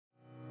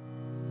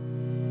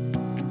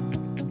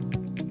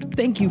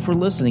Thank you for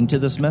listening to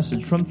this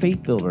message from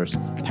Faith Builders.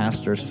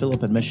 Pastors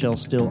Philip and Michelle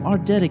Steele are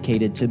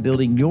dedicated to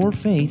building your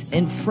faith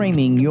and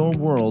framing your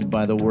world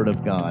by the Word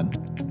of God.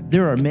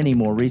 There are many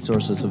more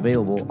resources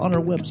available on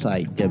our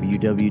website,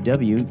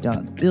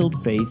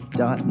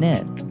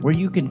 www.buildfaith.net, where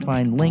you can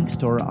find links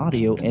to our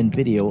audio and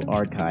video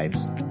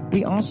archives.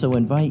 We also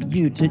invite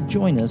you to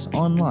join us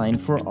online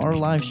for our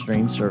live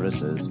stream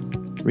services.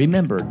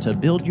 Remember to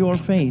build your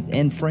faith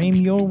and frame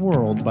your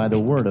world by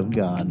the Word of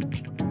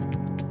God.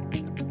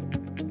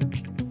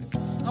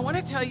 I want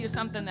to tell you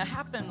something that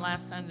happened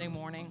last Sunday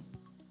morning.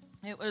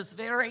 It was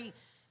very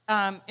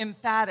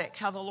emphatic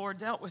how the Lord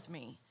dealt with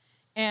me.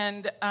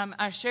 And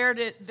I shared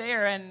it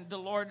there, and the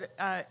Lord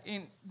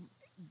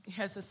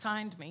has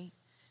assigned me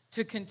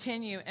to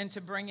continue and to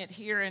bring it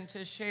here and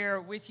to share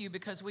with you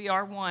because we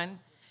are one.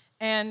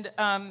 And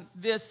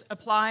this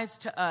applies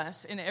to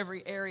us in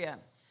every area.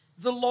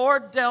 The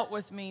Lord dealt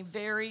with me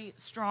very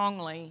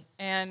strongly,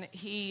 and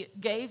He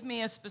gave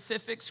me a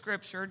specific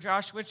scripture,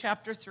 Joshua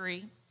chapter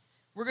 3.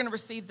 We're going to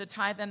receive the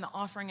tithe and the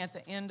offering at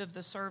the end of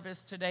the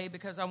service today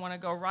because I want to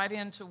go right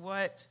into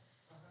what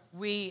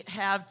we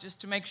have just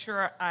to make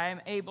sure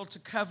I'm able to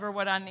cover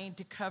what I need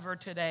to cover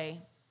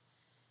today.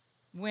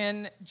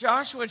 When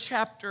Joshua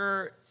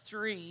chapter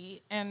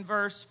 3 and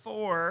verse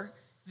 4,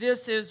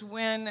 this is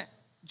when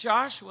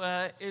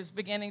Joshua is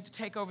beginning to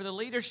take over the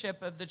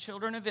leadership of the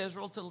children of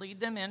Israel to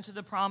lead them into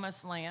the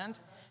promised land,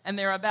 and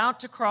they're about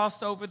to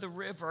cross over the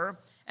river.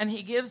 And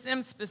he gives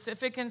them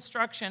specific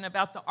instruction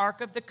about the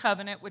Ark of the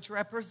Covenant, which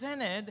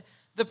represented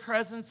the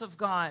presence of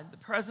God. The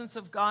presence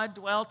of God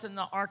dwelt in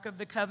the Ark of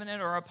the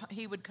Covenant, or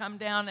he would come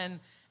down and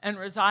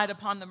reside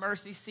upon the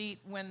mercy seat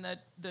when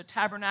the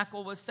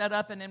tabernacle was set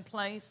up and in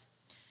place.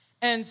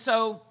 And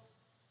so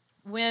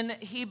when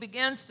he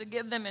begins to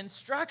give them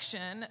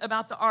instruction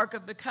about the Ark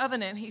of the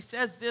Covenant, he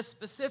says this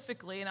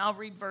specifically, and I'll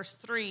read verse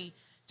 3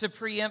 to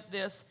preempt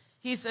this.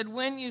 He said,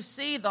 "When you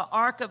see the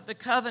Ark of the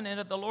Covenant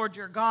of the Lord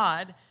your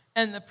God,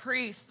 and the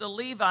priests, the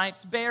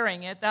Levites,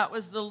 bearing it," that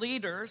was the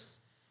leaders,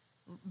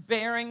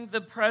 bearing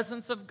the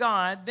presence of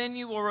God, "then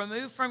you will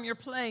remove from your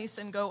place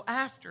and go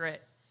after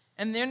it."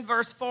 And then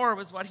verse 4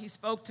 was what he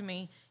spoke to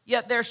me.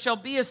 "Yet there shall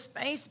be a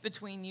space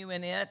between you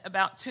and it,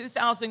 about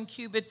 2,000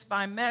 cubits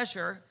by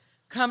measure.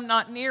 Come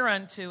not near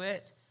unto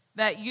it,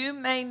 that you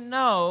may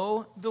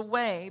know the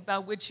way by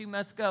which you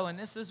must go." And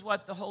this is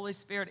what the Holy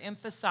Spirit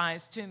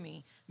emphasized to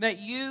me, that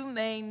you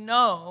may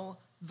know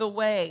the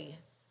way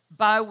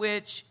by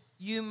which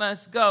you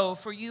must go,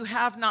 for you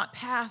have not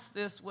passed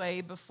this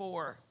way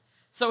before.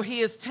 So he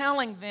is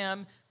telling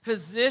them,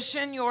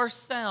 position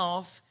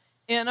yourself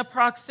in a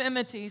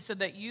proximity so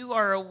that you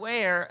are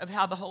aware of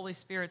how the Holy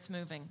Spirit's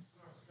moving,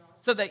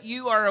 so that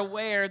you are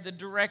aware the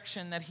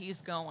direction that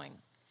he's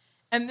going.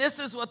 And this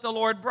is what the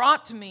Lord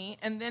brought to me,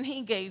 and then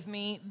he gave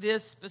me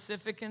this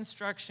specific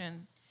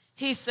instruction.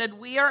 He said,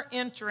 we are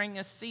entering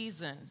a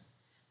season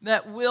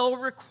that will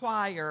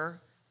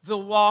require the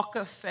walk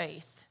of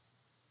faith.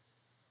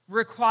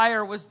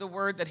 Require was the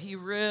word that he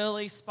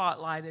really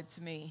spotlighted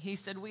to me. He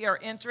said, we are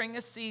entering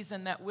a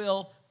season that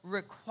will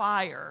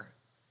require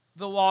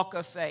the walk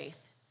of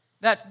faith.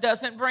 That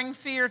doesn't bring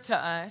fear to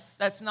us.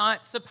 That's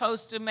not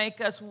supposed to make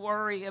us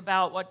worry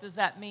about what does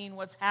that mean,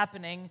 what's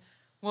happening.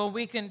 Well,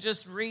 we can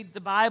just read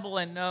the Bible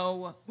and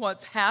know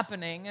what's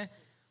happening.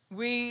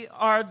 We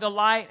are the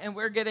light and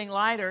we're getting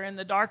lighter, and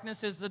the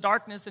darkness is the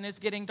darkness and it's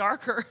getting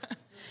darker.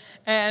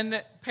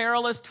 And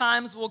perilous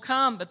times will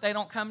come, but they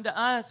don't come to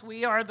us.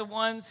 We are the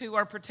ones who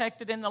are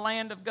protected in the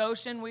land of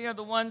Goshen. We are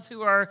the ones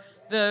who are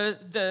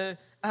the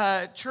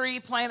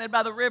tree planted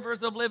by the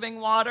rivers of living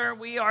water.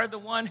 We are the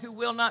one who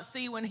will not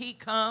see when heat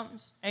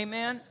comes.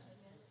 Amen?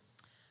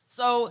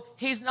 So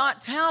he's not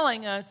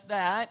telling us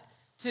that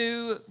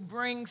to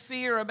bring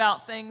fear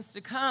about things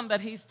to come,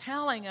 but he's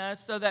telling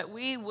us so that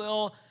we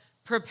will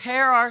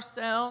prepare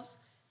ourselves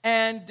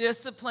and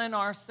discipline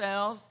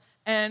ourselves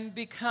and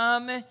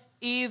become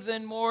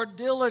even more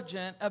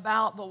diligent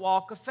about the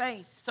walk of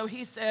faith. So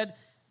he said,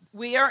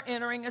 we are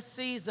entering a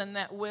season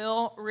that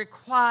will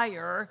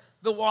require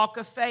the walk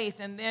of faith.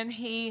 And then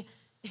he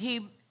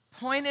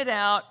pointed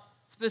out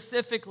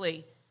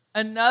specifically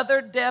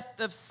another depth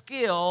of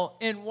skill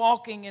in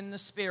walking in the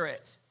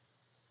Spirit.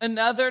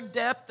 Another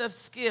depth of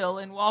skill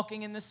in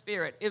walking in the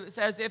Spirit. It was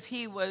as if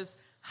he was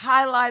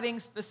highlighting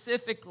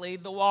specifically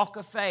the walk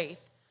of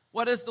faith.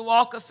 What is the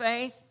walk of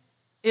faith?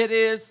 It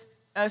is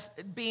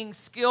being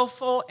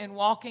skillful in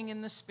walking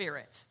in the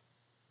Spirit.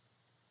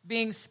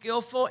 Being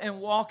skillful in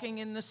walking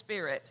in the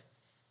Spirit.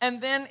 And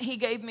then he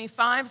gave me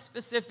 5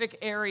 specific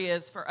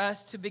areas for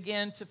us to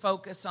begin to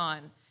focus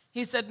on.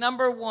 He said,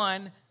 number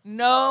 1,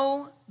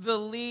 know the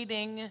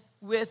leading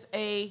with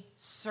a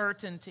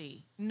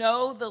certainty.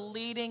 Know the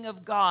leading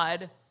of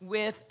God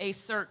with a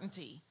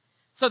certainty.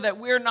 So that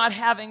we're not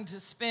having to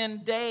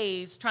spend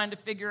days trying to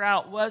figure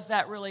out, was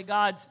that really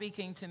God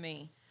speaking to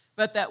me?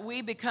 But that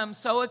we become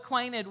so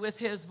acquainted with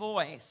his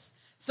voice,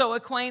 so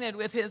acquainted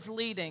with his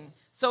leading,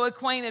 so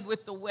acquainted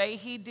with the way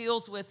he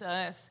deals with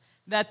us,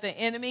 that the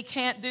enemy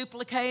can't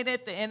duplicate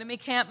it. The enemy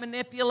can't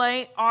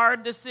manipulate our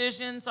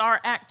decisions, our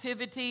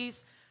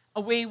activities.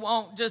 We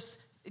won't just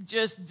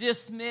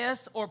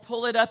dismiss or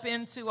pull it up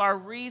into our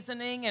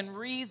reasoning and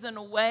reason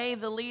away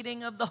the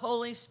leading of the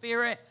Holy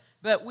Spirit,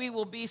 but we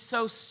will be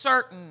so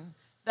certain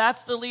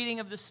that's the leading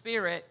of the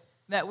Spirit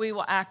that we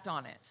will act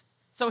on it.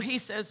 So he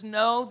says,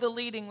 know the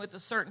leading with a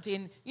certainty.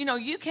 And,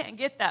 you can't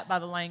get that by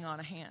the laying on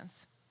of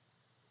hands.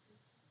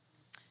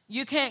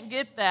 You can't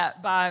get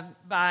that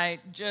by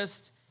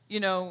just,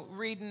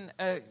 reading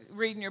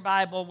your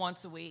Bible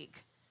once a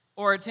week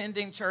or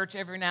attending church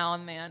every now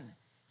and then.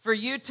 For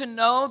you to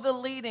know the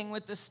leading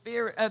with the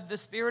Spirit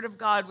of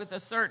God with a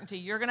certainty,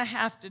 you're going to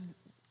have to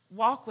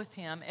walk with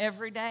him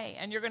every day,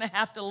 and you're going to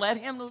have to let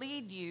him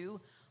lead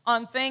you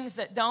on things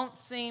that don't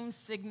seem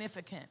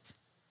significant.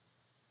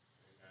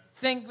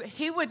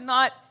 He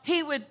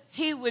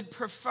would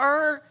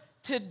prefer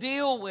to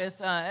deal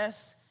with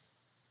us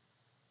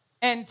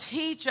and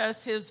teach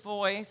us his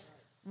voice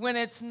when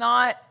it's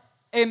not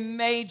a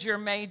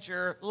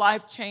major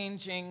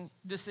life-changing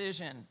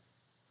decision.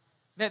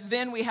 That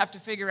then we have to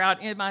figure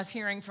out, am I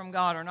hearing from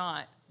God or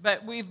not?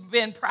 But we've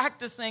been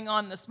practicing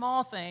on the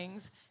small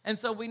things, and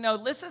so we know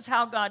this is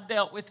how God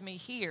dealt with me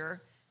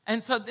here,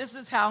 and so this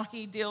is how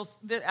he deals.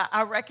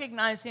 I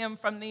recognize him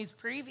from these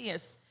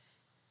previous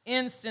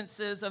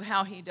instances of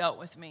how he dealt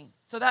with me.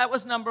 So that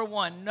was number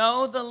one,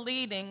 know the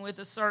leading with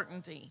a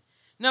certainty.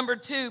 Number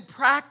two,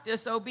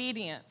 practice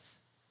obedience.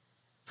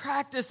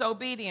 Practice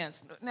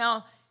obedience.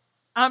 Now,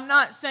 I'm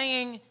not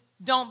saying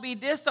don't be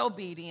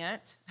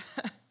disobedient.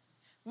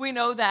 We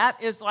know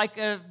that is like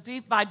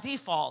by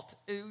default.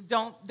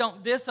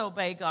 Don't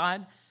disobey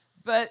God.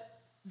 But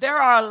there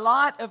are a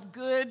lot of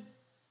good,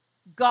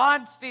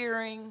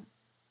 God-fearing,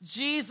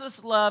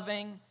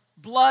 Jesus-loving,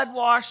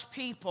 blood-washed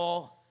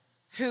people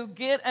who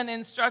get an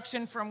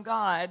instruction from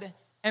God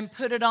and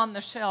put it on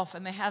the shelf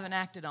and they haven't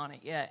acted on it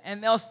yet.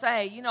 And they'll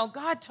say,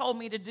 God told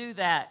me to do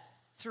that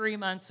 3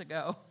 months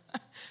ago.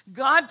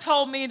 God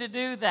told me to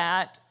do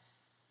that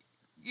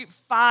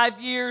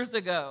 5 years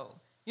ago.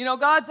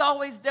 God's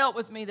always dealt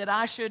with me that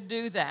I should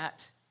do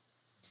that.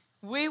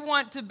 We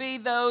want to be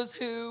those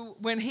who,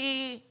 when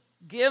he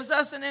gives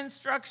us an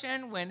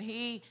instruction, when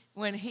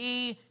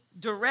he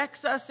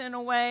directs us in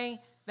a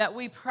way, that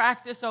we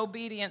practice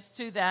obedience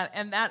to that.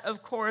 And that,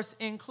 of course,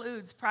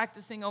 includes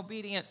practicing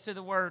obedience to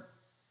the word.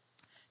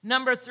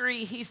 Number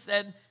 3, he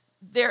said,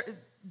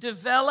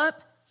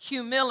 develop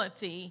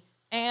humility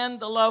and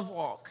the love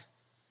walk.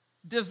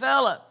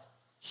 Develop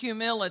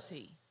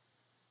humility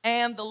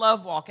and the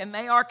love walk. And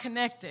they are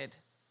connected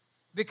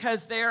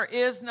because there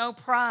is no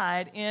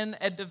pride in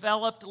a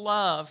developed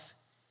love.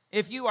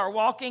 If you are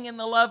walking in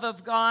the love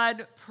of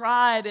God,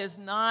 pride is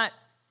not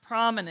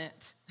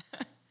prominent.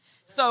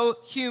 So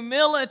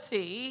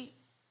humility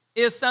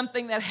is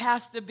something that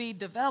has to be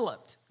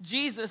developed.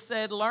 Jesus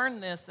said,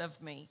 learn this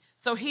of me.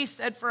 So he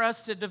said for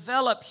us to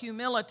develop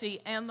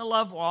humility and the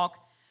love walk.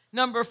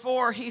 Number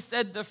 4, he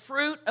said the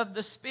fruit of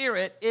the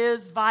Spirit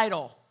is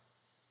vital.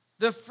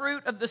 The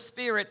fruit of the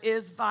Spirit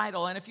is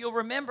vital. And if you'll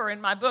remember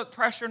in my book,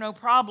 Pressure No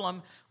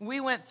Problem, we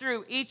went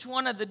through each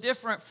one of the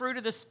different fruit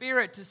of the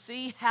Spirit to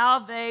see how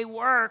they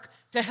work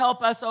to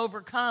help us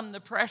overcome the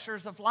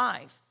pressures of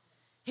life.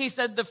 He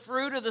said the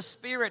fruit of the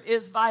Spirit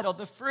is vital.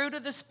 The fruit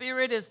of the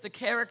Spirit is the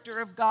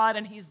character of God,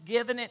 and he's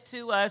given it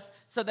to us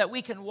so that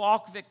we can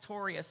walk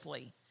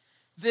victoriously.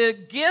 The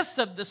gifts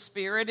of the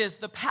Spirit is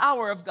the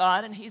power of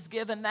God, and he's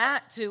given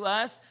that to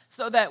us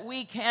so that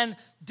we can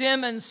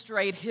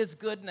demonstrate his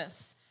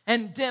goodness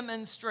and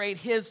demonstrate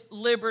his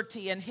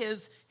liberty and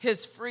his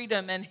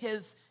freedom and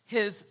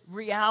his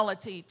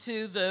reality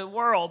to the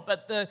world.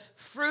 But the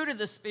fruit of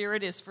the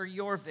Spirit is for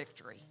your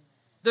victory.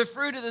 The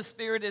fruit of the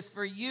Spirit is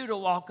for you to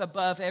walk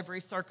above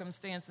every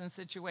circumstance and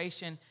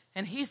situation.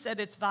 And he said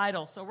it's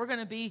vital. So we're going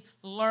to be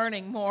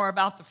learning more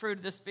about the fruit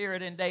of the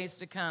Spirit in days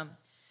to come.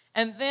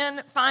 And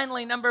then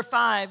finally, number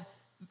 5,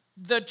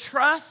 the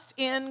trust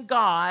in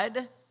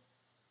God,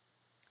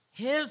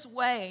 his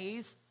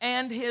ways,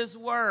 and his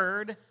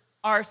word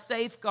are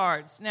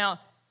safeguards. Now,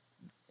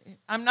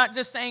 I'm not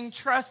just saying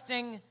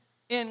trusting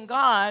in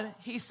God.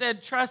 He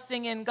said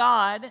trusting in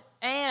God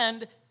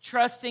and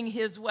trusting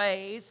his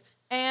ways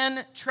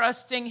and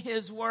trusting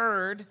his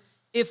word.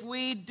 If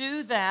we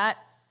do that,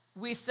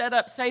 we set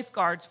up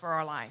safeguards for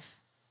our life.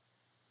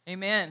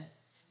 Amen.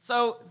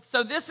 So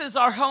this is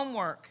our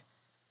homework.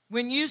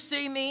 When you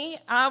see me,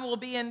 I will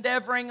be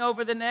endeavoring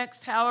over the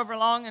next however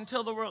long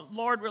until the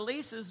Lord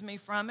releases me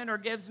from it or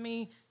gives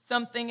me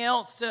something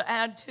else to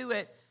add to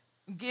it,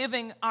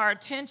 giving our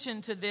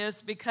attention to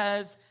this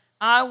because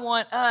I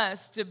want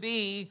us to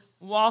be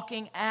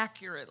walking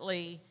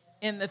accurately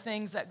in the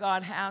things that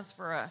God has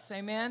for us.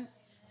 Amen?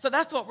 So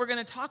that's what we're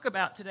going to talk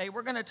about today.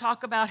 We're going to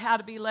talk about how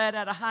to be led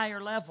at a higher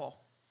level.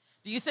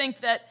 Do you think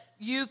that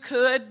you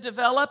could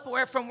develop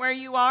from where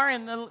you are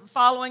in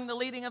following the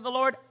leading of the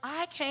Lord?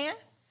 I can.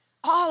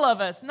 All of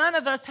us. None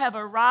of us have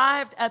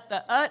arrived at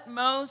the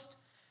utmost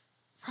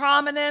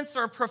prominence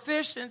or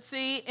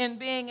proficiency in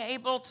being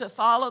able to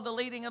follow the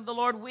leading of the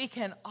Lord. We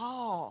can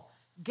all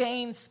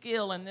gain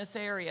skill in this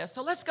area.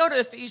 So let's go to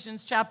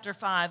Ephesians chapter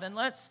 5, and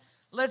let's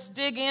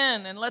dig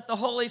in and let the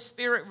Holy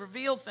Spirit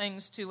reveal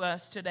things to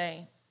us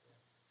today.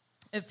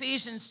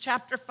 Ephesians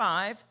chapter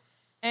 5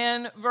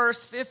 and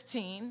verse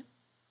 15.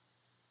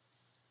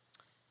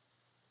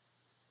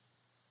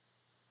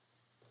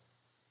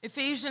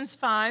 Ephesians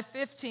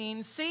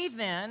 5:15. See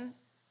then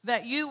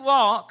that you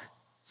walk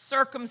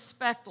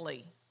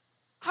circumspectly.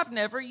 I've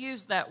never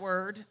used that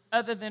word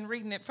other than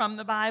reading it from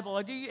the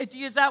Bible. Do you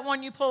use that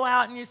one you pull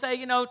out and you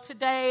say,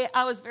 today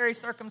I was very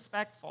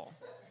circumspectful?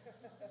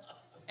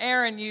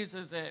 Aaron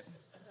uses it.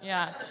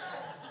 Yeah.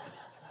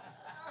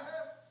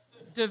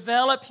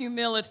 Develop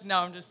humility. No,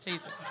 I'm just teasing.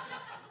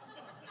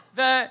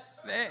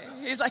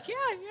 He's like,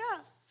 yeah.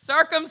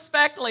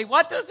 Circumspectly.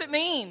 What does it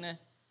mean?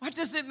 What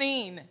does it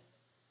mean?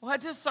 What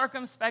does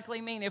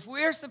circumspectly mean? If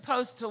we're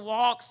supposed to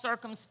walk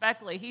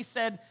circumspectly, he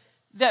said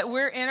that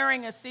we're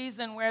entering a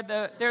season where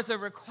there's a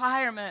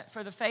requirement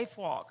for the faith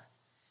walk.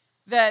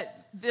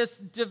 That this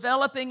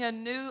developing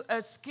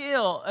a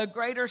skill, a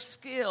greater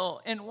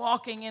skill in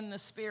walking in the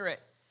Spirit.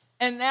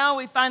 And now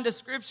we find a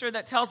scripture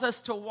that tells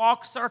us to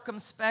walk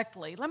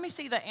circumspectly. Let me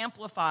see the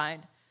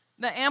Amplified.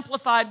 The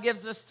Amplified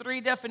gives us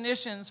 3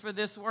 definitions for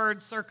this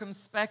word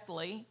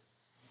circumspectly.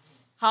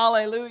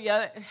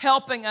 Hallelujah,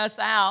 helping us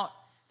out.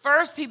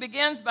 First, he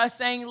begins by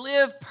saying,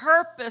 live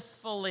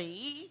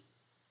purposefully.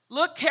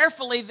 Look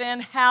carefully then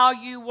how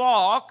you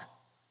walk.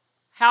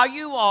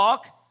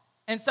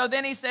 And so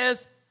then he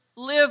says,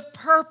 live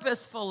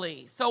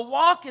purposefully. So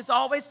walk is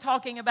always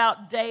talking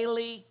about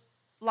daily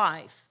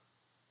life.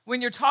 When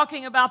you're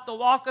talking about the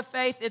walk of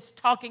faith, it's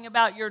talking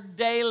about your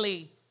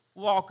daily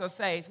walk of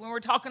faith. When we're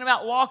talking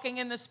about walking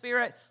in the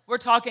Spirit, we're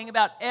talking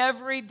about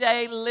every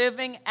day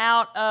living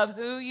out of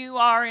who you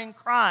are in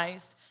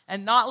Christ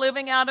and not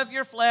living out of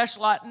your flesh,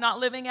 not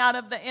living out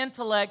of the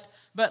intellect,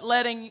 but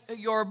letting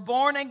your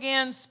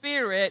born-again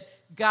spirit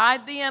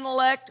guide the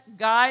intellect,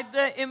 guide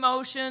the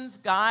emotions,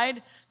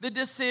 guide the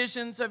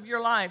decisions of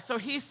your life. So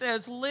he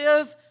says,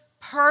 live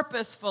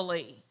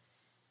purposefully,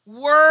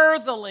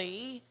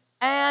 worthily,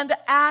 and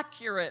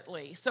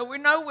accurately. So we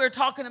know we're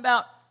talking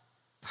about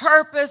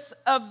purpose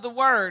of the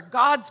word,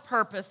 God's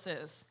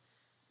purposes,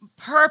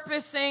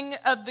 purposing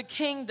of the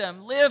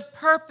kingdom. Live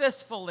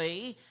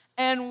purposefully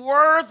and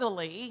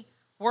worthily,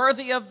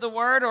 worthy of the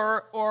word,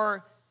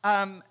 or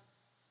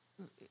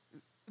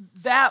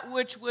that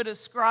which would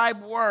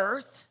ascribe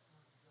worth,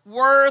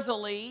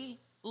 worthily,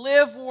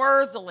 live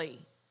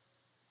worthily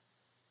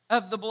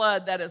of the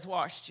blood that has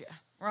washed you,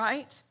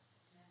 right?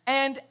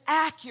 And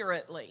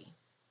accurately.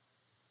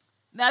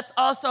 That's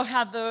also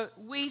how the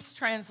Weiss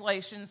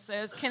translation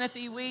says. Kenneth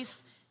E.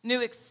 Weiss,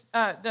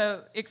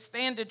 the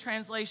expanded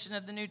translation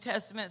of the New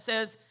Testament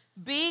says,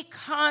 be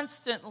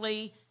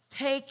constantly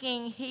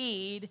taking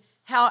heed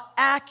how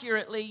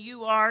accurately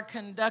you are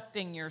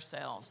conducting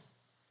yourselves.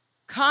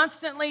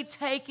 Constantly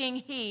taking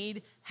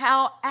heed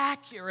how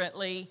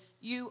accurately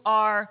you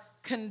are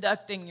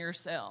conducting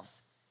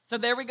yourselves. So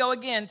there we go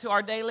again to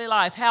our daily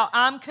life. How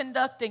I'm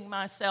conducting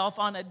myself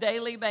on a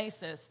daily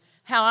basis.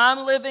 How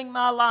I'm living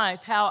my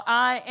life. How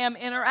I am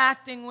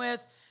interacting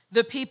with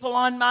the people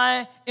on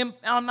my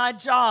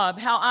job.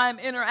 How I'm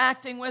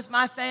interacting with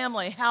my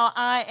family. How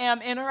I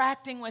am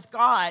interacting with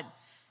God.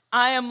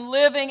 I am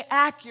living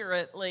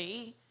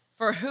accurately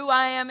for who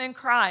I am in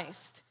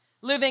Christ.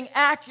 Living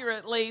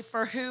accurately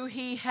for who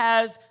He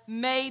has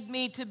made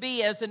me to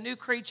be as a new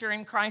creature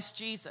in Christ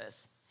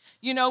Jesus.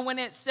 You know, when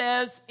it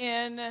says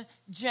in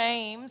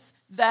James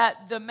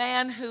that the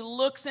man who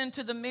looks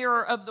into the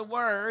mirror of the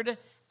Word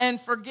and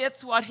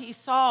forgets what he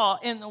saw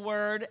in the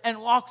Word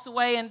and walks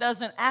away and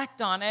doesn't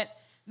act on it,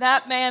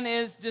 that man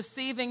is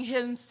deceiving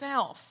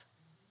himself.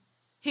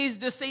 He's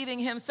deceiving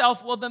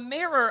himself. Well, the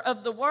mirror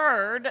of the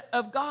Word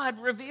of God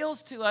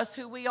reveals to us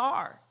who we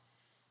are.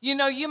 You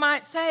know, you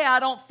might say, I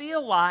don't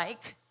feel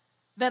like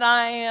that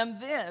I am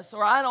this,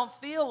 or I don't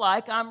feel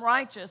like I'm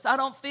righteous. I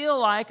don't feel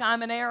like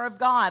I'm an heir of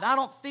God. I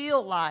don't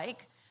feel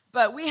like,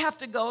 but we have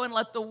to go and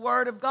let the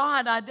Word of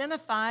God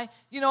identify,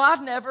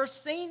 I've never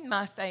seen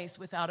my face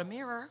without a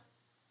mirror.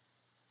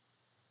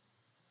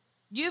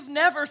 You've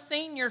never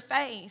seen your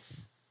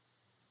face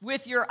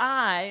with your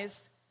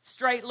eyes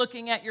straight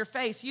looking at your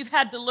face. You've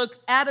had to look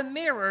at a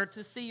mirror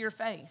to see your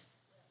face.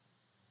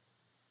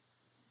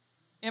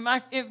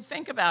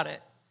 Think about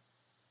it.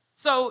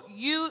 So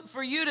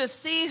for you to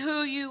see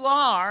who you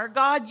are,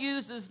 God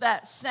uses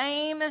that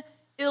same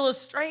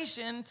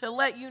illustration to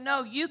let you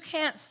know you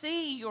can't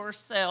see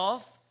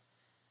yourself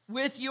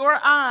with your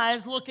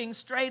eyes looking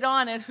straight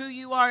on at who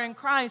you are in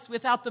Christ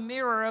without the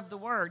mirror of the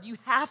Word. You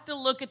have to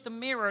look at the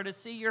mirror to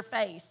see your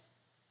face.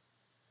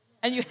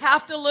 And you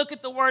have to look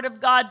at the Word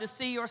of God to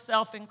see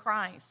yourself in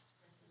Christ.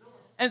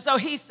 And so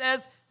he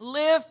says,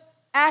 live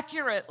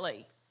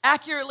accurately.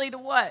 Accurately to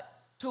what?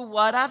 To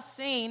what I've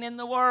seen in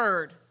the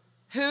Word.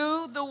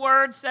 Who the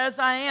Word says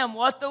I am,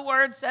 what the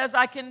Word says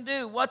I can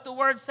do, what the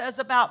Word says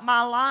about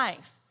my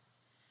life.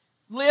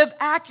 Live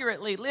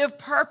accurately, live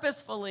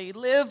purposefully,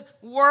 live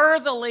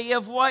worthily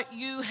of what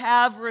you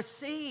have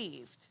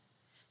received.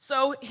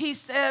 So he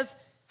says,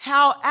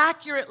 how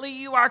accurately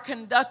you are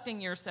conducting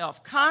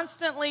yourself.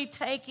 Constantly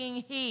taking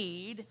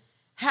heed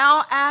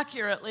how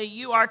accurately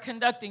you are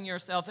conducting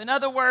yourself. In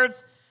other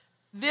words,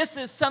 this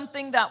is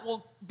something that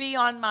will be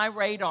on my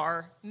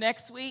radar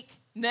next week,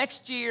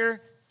 next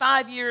year,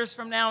 5 years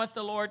from now if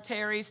the Lord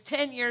tarries,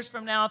 10 years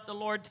from now if the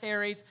Lord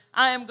tarries.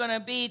 I am going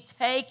to be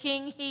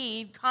taking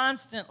heed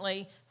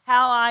constantly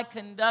how I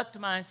conduct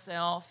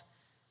myself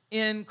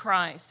in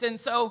Christ. And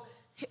so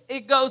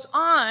it goes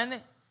on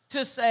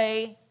to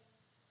say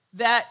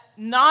that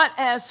not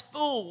as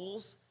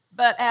fools,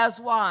 but as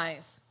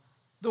wise.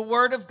 The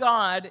Word of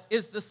God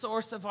is the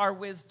source of our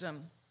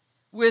wisdom.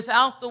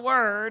 Without the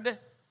Word,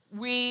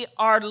 we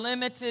are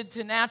limited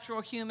to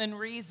natural human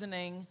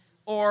reasoning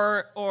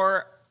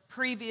or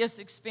previous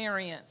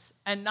experience.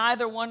 And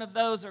neither one of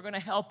those are going to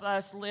help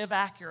us live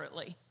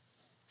accurately.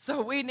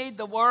 So we need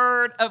the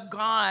Word of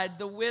God,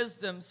 the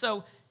wisdom.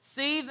 So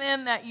see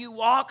then that you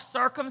walk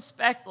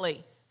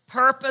circumspectly,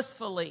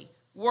 purposefully,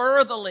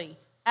 worthily,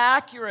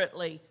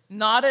 accurately,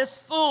 not as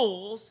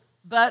fools,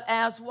 but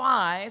as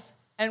wise.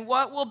 And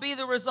what will be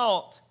the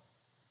result?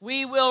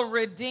 We will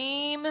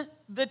redeem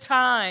the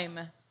time.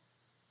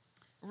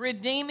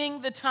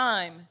 Redeeming the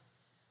time.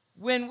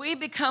 When we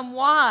become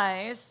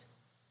wise,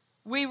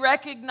 we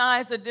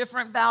recognize a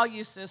different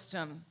value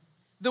system.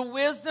 The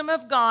wisdom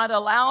of God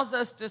allows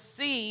us to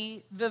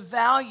see the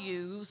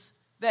values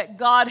that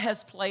God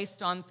has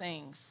placed on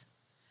things.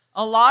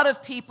 A lot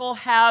of people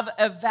have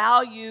a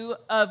value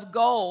of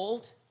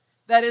gold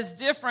that is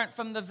different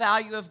from the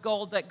value of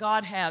gold that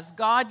God has.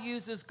 God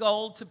uses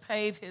gold to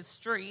pave his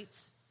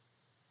streets.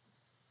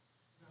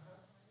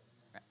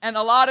 And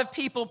a lot of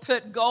people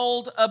put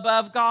gold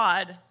above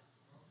God.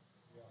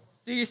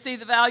 Do you see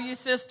the value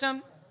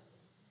system?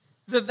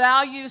 The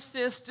value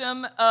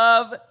system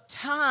of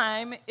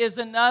time is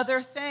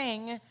another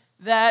thing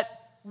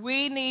that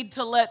we need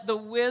to let the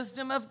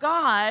wisdom of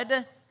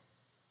God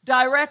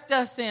direct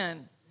us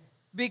in.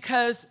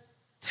 Because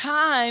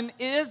time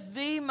is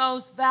the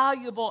most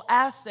valuable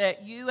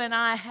asset you and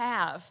I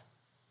have.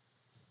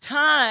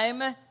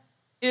 Time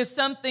is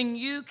something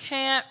you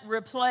can't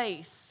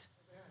replace.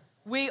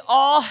 We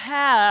all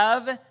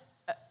have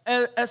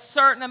a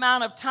certain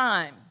amount of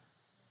time.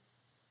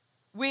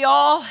 We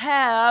all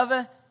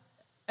have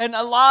an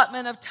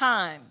allotment of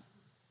time.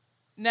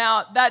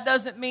 Now, that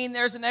doesn't mean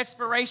there's an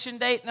expiration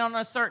date and on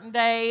a certain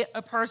day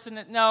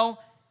no,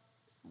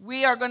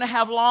 we are going to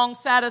have long,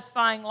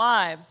 satisfying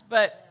lives,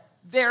 but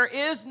there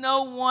is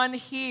no one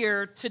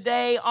here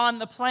today on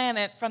the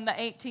planet from the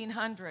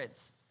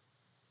 1800s.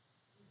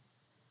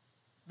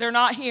 They're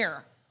not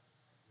here,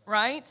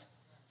 right?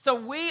 So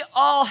we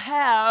all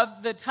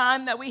have the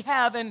time that we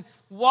have, and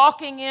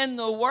walking in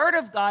the Word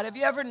of God. Have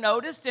you ever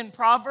noticed in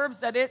Proverbs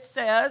that it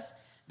says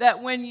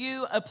that when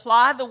you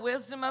apply the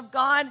wisdom of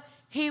God,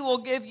 He will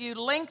give you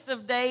length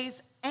of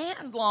days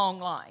and long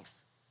life?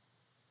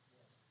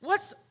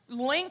 What's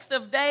length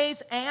of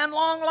days and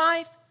long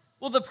life?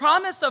 Well, the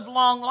promise of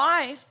long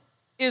life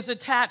is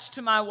attached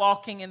to my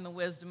walking in the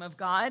wisdom of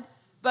God,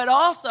 but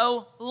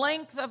also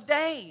length of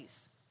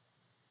days.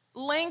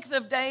 Length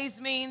of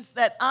days means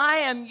that I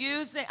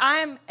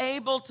am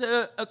able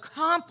to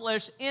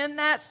accomplish in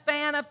that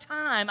span of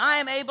time. I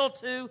am able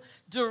to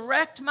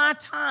direct my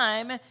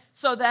time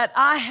so that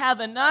I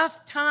have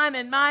enough time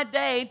in my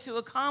day to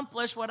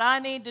accomplish what I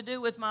need to do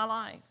with my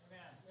life.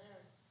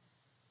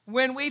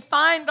 When we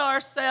find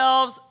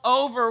ourselves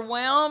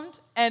overwhelmed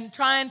and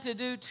trying to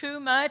do too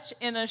much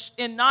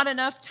in not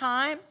enough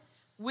time,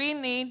 we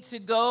need to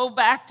go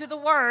back to the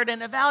Word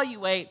and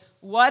evaluate,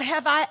 what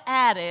have I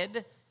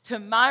added to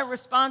my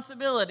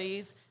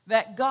responsibilities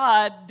that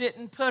God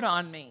didn't put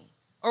on me?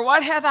 Or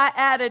what have I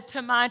added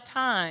to my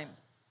time?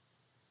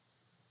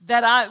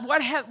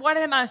 What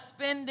am I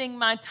spending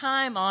my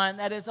time on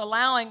that is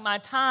allowing my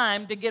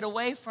time to get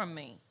away from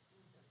me?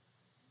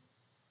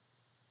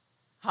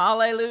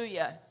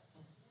 Hallelujah.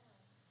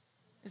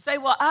 You say,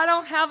 well, I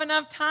don't have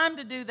enough time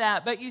to do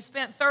that, but you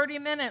spent 30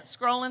 minutes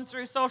scrolling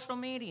through social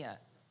media.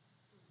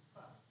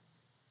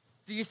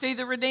 Do you see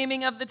the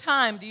redeeming of the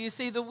time? Do you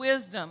see the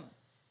wisdom?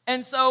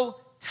 And so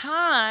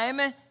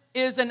time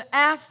is an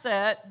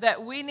asset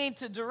that we need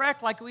to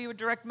direct like we would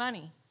direct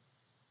money.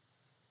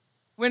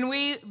 When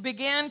we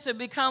begin to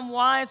become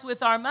wise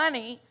with our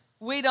money,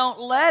 we don't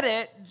let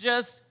it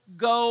just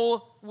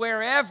go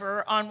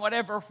wherever on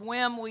whatever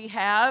whim we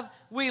have.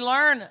 We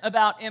learn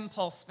about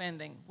impulse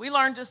spending. We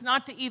learn just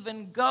not to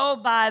even go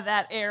by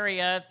that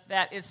area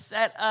that is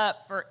set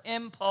up for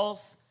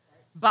impulse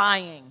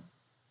buying.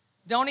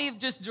 Don't even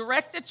just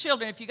direct the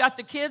children. If you got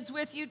the kids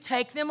with you,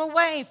 take them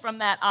away from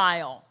that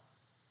aisle.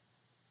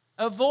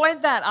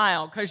 Avoid that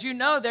aisle, because you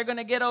know they're going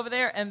to get over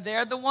there and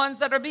they're the ones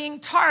that are being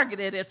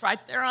targeted. It's right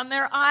there on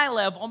their eye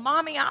level.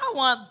 Mommy, I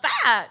want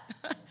that.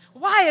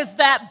 Why is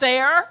that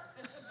there?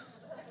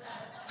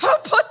 Who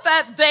put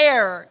that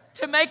there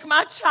to make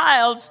my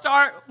child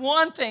start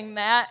wanting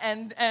that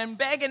and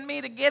begging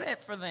me to get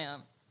it for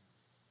them?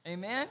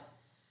 Amen?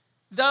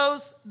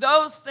 Those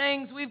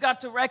things we've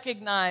got to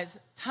recognize.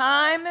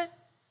 Time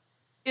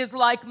is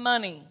like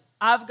money.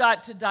 I've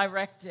got to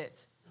direct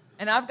it.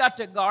 and I've got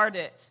to guard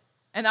it.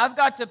 And I've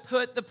got to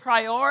put the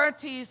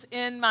priorities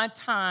in my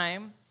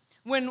time.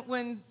 When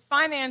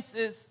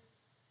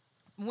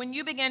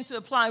you begin to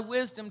apply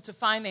wisdom to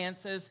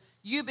finances,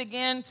 you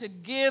begin to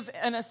give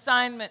an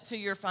assignment to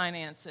your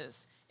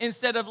finances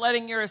instead of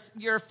letting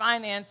your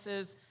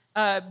finances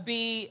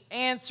be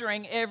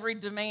answering every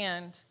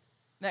demand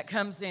that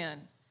comes in.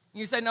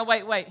 You say, no,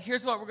 wait,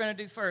 here's what we're going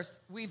to do first.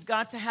 We've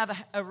got to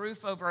have a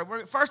roof over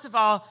it. First of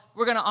all,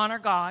 we're going to honor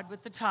God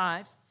with the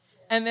tithe,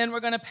 and then we're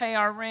going to pay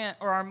our rent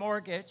or our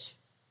mortgage,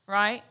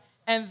 right?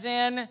 And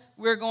then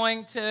we're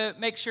going to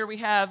make sure we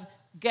have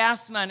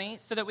gas money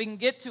so that we can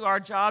get to our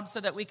job, so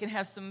that we can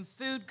have some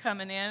food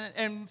coming in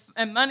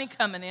and money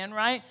coming in,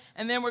 right?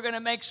 And then we're going to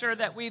make sure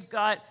that we've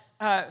got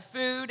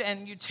food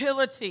and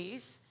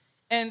utilities.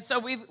 And so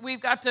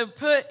we've got to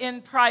put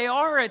in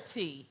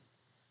priority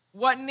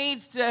what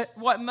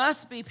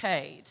must be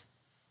paid.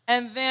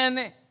 And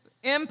then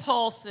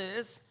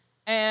impulses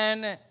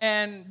and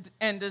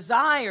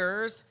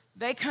desires,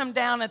 they come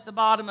down at the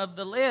bottom of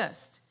the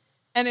list.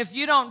 And if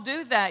you don't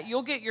do that,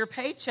 you'll get your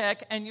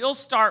paycheck and you'll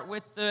start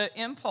with the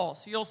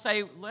impulse. You'll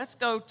say, let's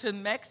go to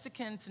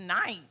Mexican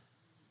tonight.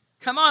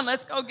 Come on,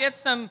 let's go get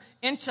some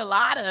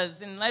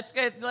enchiladas, and let's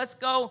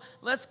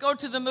go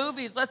to the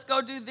movies. Let's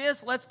go do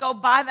this. Let's go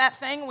buy that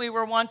thing we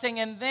were wanting.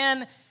 And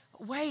then,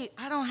 wait,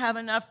 I don't have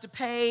enough to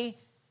pay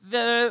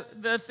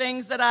the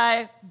things that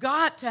I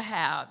got to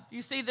have.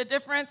 You see the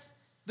difference?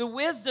 The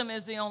wisdom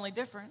is the only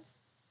difference.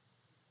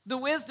 The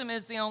wisdom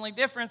is the only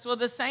difference. Well,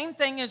 the same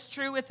thing is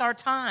true with our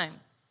time.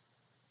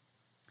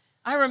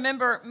 I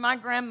remember my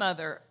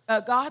grandmother,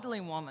 a godly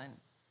woman,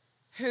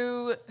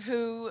 who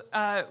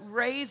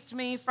raised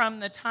me from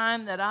the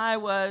time that I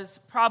was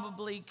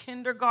probably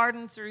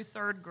kindergarten through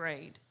third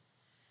grade.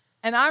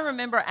 And I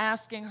remember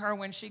asking her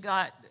when she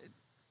got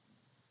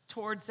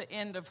towards the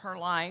end of her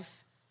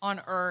life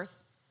on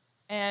earth,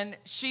 and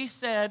she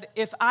said,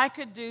 if I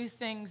could do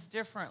things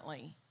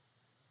differently,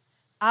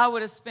 I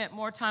would have spent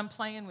more time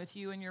playing with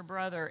you and your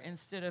brother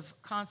instead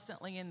of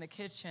constantly in the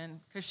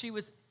kitchen.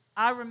 Because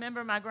I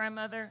remember my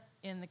grandmother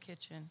in the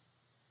kitchen.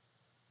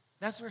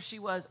 That's where she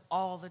was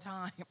all the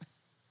time.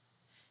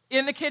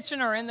 In the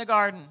kitchen or in the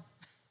garden.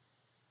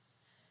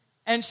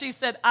 And she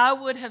said, I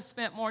would have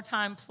spent more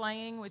time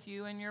playing with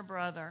you and your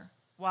brother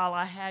while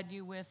I had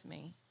you with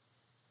me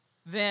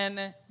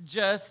than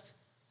just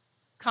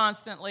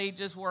constantly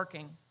just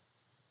working.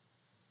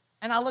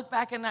 And I look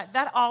back and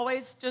that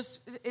always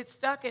it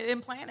stuck, it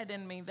implanted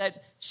in me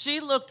that she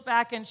looked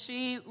back and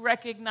she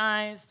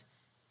recognized,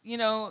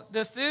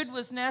 the food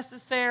was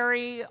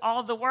necessary,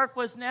 all the work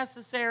was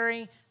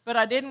necessary, but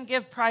I didn't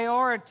give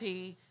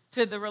priority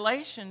to the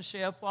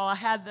relationship while I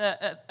had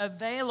the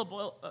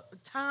available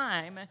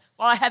time,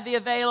 while I had the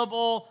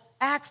available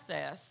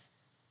access.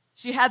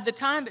 She had the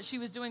time, but she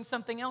was doing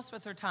something else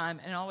with her time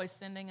and always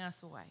sending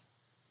us away,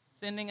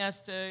 sending us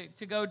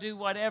to go do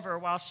whatever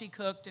while she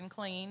cooked and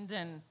cleaned.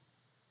 And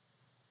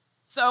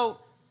so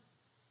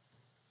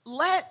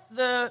let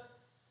the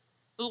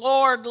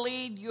Lord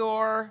lead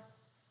your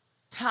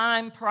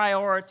time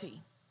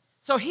priority.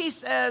 So he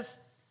says,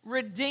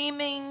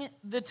 redeeming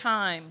the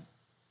time,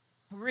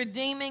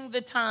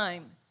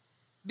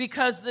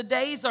 because the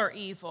days are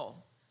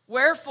evil.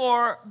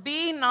 Wherefore,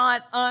 be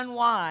not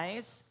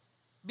unwise,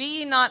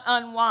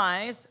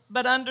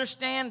 but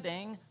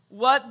understanding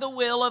what the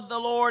will of the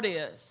Lord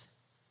is.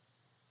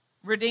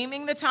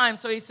 Redeeming the time.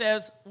 So he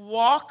says,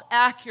 walk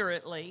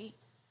accurately,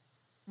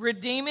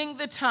 redeeming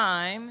the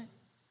time.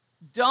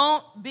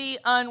 Don't be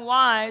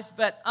unwise,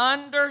 but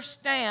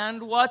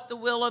understand what the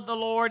will of the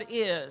Lord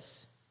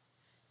is.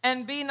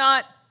 And be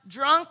not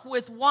drunk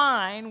with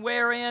wine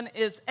wherein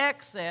is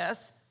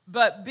excess,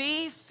 but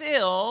be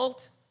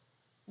filled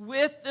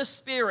with the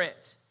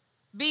Spirit.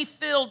 Be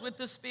filled with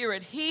the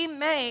Spirit. He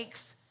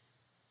makes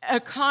a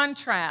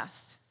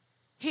contrast.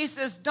 He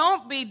says,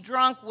 don't be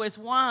drunk with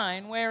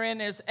wine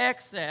wherein is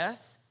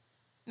excess.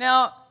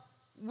 Now,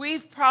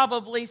 we've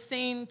probably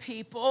seen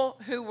people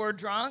who were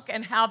drunk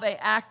and how they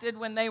acted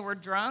when they were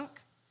drunk.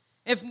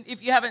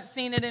 If you haven't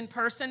seen it in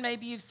person,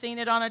 maybe you've seen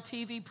it on a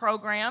TV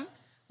program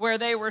where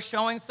they were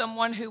showing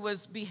someone who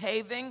was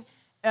behaving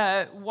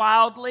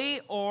wildly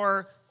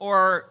or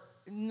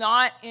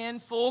not in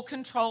full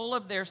control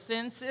of their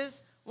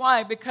senses.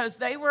 Why? Because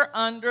they were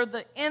under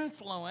the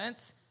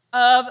influence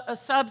of a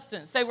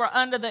substance. They were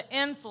under the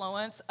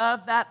influence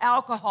of that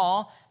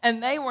alcohol,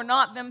 and they were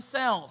not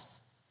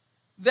themselves.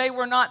 They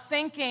were not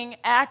thinking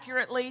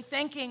accurately,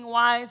 thinking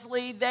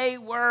wisely. They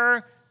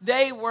were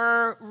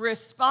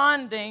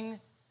responding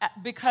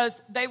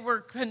because they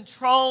were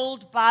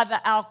controlled by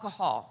the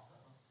alcohol.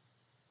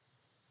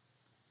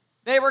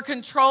 They were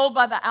controlled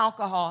by the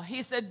alcohol.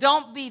 He said,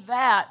 don't be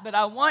that, but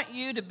I want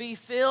you to be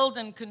filled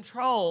and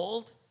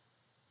controlled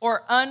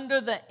or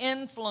under the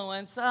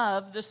influence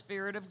of the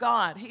Spirit of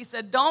God. He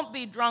said, don't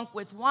be drunk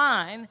with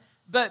wine,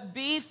 but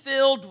be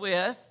filled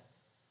with,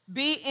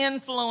 be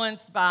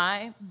influenced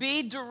by,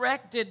 be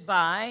directed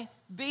by,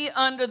 be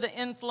under the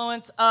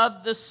influence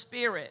of the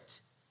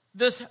Spirit,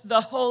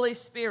 the Holy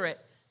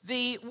Spirit.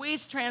 The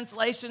Weiss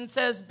translation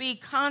says, be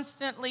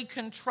constantly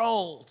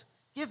controlled.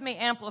 Give me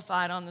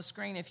amplified on the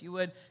screen if you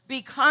would.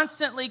 Be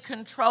constantly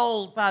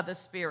controlled by the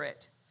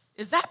Spirit.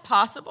 Is that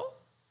possible?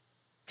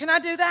 Can I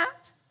do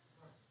that?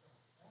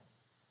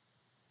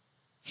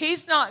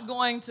 He's not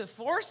going to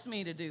force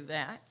me to do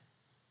that.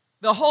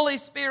 The Holy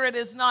Spirit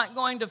is not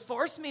going to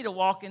force me to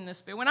walk in the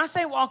Spirit. When I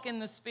say walk in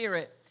the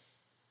Spirit,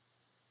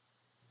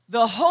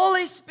 the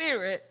Holy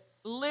Spirit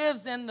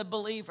lives in the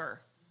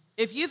believer.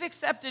 If you've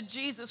accepted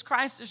Jesus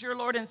Christ as your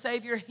Lord and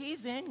Savior,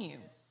 He's in you.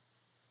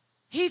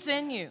 He's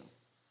in you.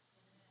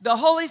 The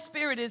Holy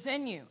Spirit is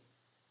in you.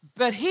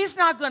 But He's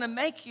not going to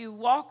make you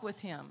walk with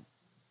Him.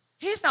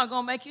 He's not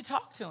going to make you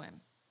talk to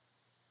Him.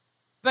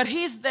 But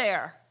He's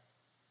there.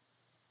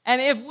 And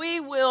if we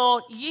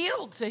will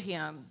yield to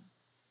Him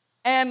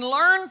and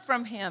learn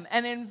from Him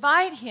and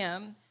invite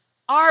Him,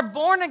 our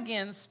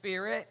born-again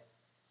spirit,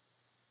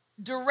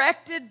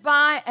 directed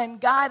by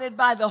and guided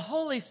by the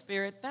Holy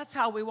Spirit, that's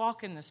how we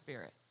walk in the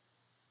Spirit.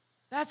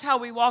 That's how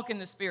we walk in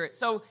the Spirit.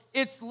 So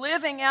it's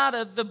living out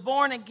of the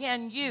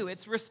born-again you.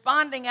 It's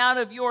responding out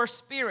of your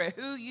spirit,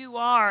 who you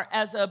are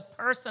as a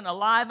person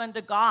alive unto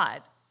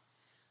God.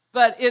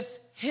 But it's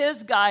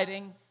His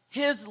guiding,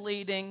 His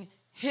leading,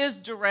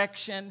 His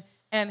direction,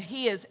 and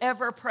He is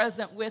ever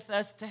present with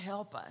us to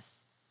help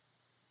us.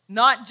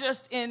 Not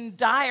just in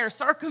dire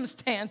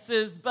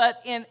circumstances,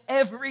 but in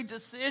every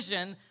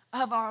decision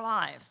of our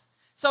lives.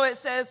 So it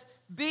says,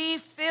 be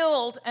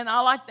filled, and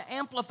I like the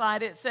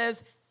Amplified, it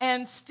says,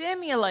 and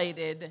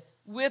stimulated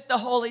with the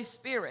Holy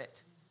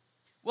Spirit.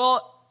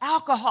 Well,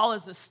 alcohol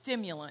is a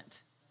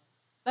stimulant.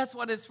 That's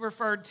what it's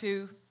referred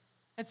to.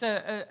 It's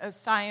a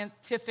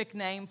scientific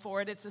name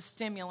for it. It's a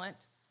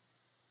stimulant.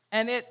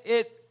 And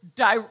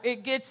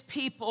it gets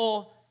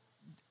people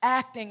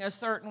acting a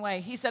certain way.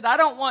 He said, I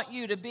don't want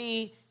you to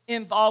be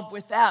involved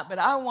with that, but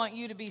I want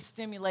you to be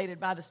stimulated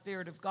by the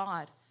Spirit of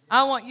God.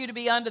 I want you to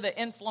be under the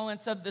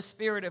influence of the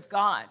Spirit of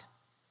God.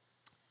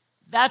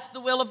 That's the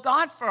will of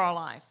God for our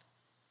life,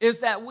 is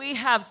that we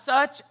have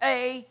such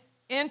a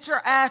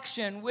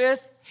interaction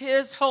with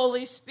His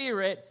Holy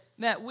Spirit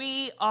that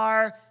we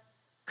are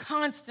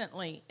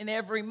constantly, in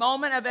every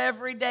moment of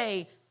every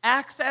day,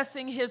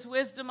 accessing His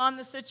wisdom on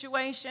the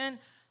situation,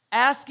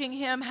 asking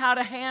Him how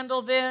to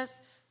handle this.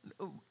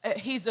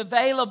 He's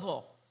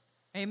available.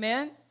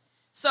 Amen?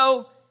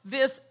 So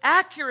this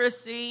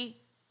accuracy,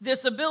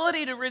 this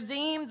ability to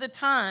redeem the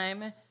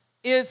time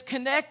is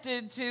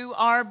connected to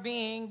our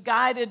being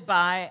guided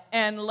by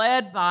and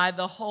led by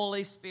the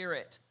Holy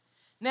Spirit.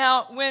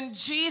 Now, when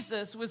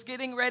Jesus was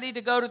getting ready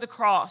to go to the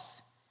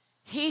cross,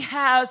 He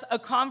has a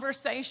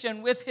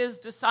conversation with His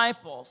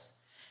disciples.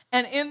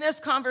 And in this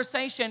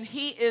conversation,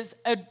 He is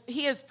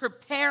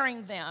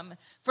preparing them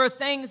for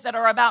things that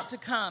are about to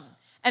come.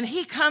 And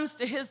He comes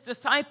to His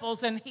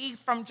disciples, and He,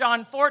 from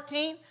John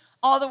 14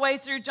 all the way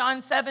through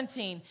John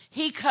 17,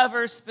 He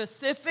covers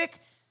specific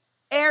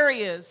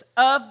areas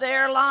of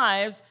their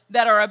lives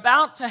that are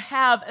about to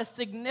have a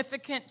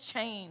significant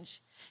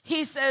change.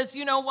 He says,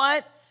 you know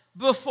what?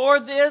 Before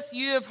this,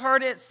 you have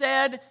heard it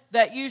said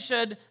that you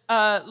should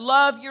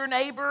love your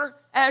neighbor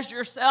as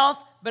yourself,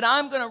 but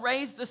I'm going to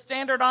raise the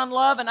standard on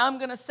love, and I'm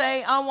going to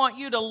say, I want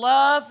you to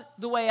love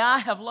the way I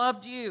have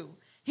loved you.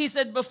 He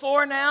said,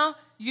 before now,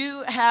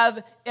 you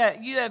have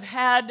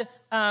had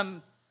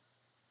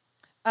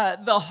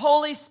the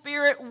Holy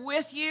Spirit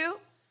with you,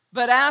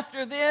 but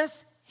after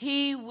this,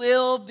 He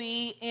will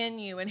be in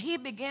you. And He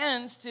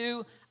begins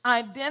to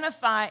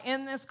identify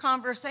in this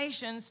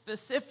conversation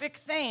specific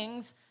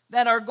things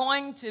that are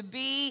going to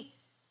be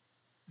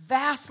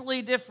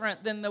vastly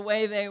different than the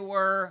way they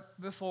were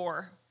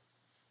before.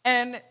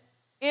 And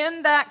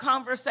in that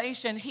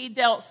conversation, He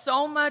dealt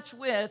so much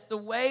with the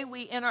way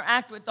we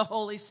interact with the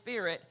Holy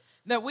Spirit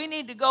that we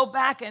need to go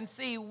back and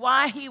see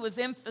why He was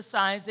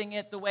emphasizing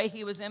it the way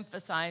He was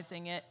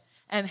emphasizing it,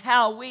 and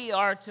how we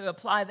are to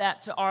apply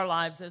that to our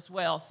lives as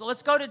well. So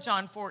let's go to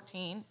John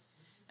 14,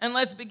 and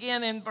let's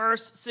begin in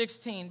verse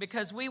 16,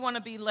 because we want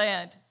to be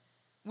led.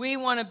 We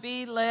want to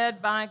be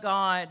led by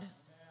God.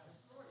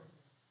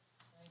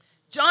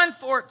 John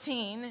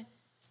 14,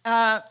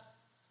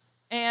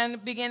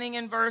 and beginning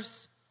in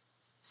verse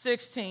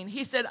 16,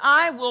 He said,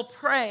 I will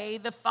pray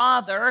the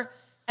Father,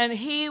 and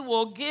He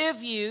will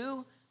give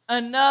you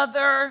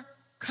another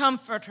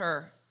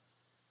comforter,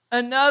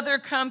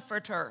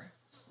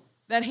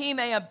 that He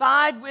may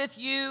abide with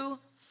you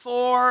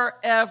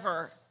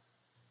forever.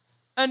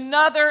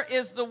 Another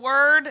is the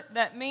word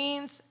that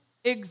means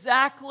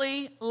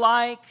exactly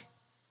like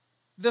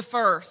the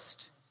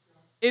first.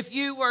 If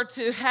you were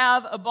to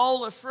have a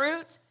bowl of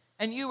fruit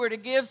and you were to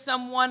give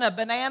someone a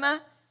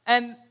banana,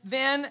 and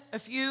then a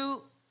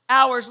few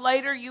hours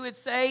later you would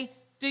say,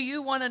 do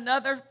you want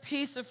another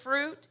piece of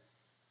fruit?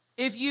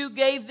 If you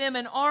gave them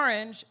an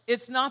orange,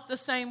 it's not the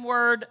same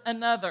word,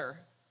 another.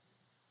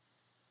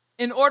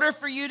 In order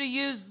for you to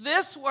use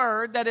this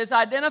word that is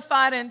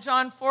identified in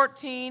John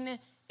 14,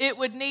 it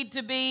would need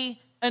to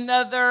be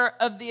another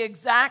of the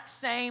exact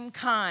same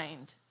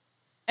kind.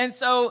 And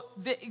so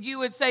you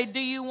would say, do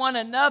you want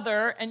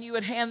another? And you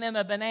would hand them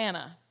a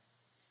banana.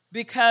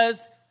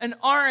 because an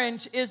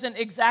orange isn't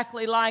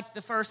exactly like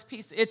the first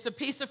piece. It's a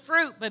piece of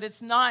fruit, but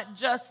it's not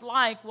just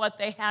like what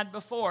they had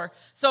before.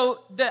 So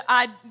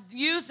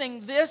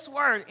using this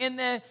word in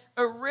the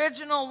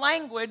original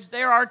language,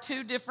 there are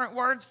two different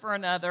words for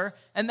another,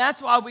 and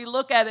that's why we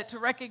look at it to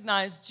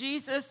recognize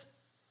Jesus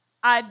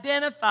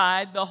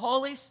identified the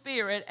Holy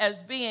Spirit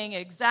as being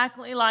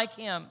exactly like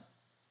him.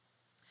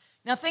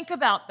 Now think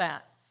about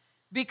that,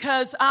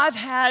 because I've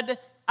had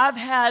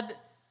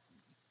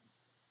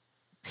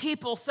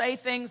people say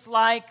things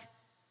like,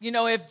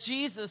 if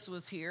Jesus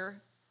was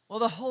here, well,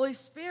 the Holy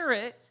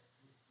Spirit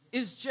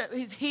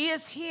he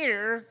is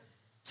here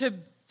to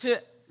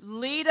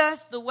lead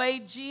us the way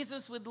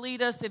Jesus would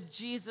lead us if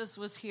Jesus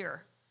was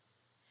here.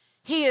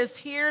 He is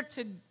here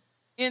to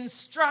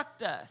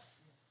instruct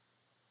us.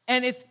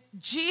 And if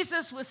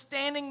Jesus was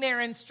standing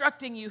there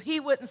instructing you, he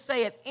wouldn't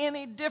say it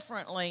any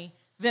differently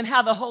than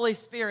how the Holy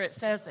Spirit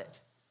says it.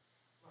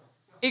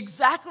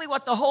 Exactly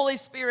what the Holy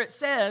Spirit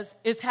says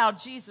is how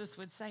Jesus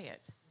would say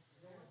it.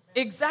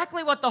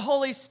 Exactly what the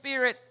Holy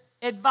Spirit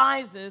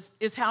advises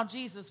is how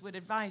Jesus would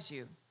advise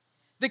you.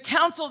 The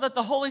counsel that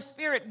the Holy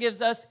Spirit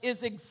gives us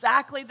is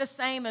exactly the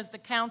same as the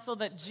counsel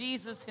that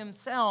Jesus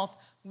himself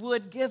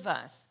would give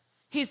us.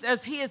 He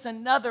says he is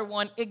another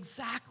one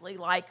exactly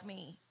like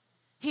me.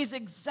 He's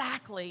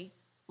exactly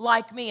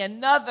like me.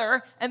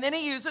 Another, and then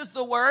he uses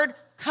the word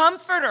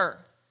comforter.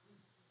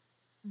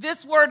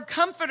 This word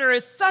comforter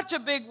is such a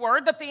big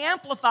word that the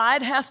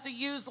Amplified has to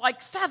use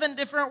like 7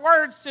 different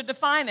words to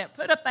define it.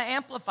 Put up the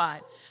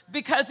Amplified,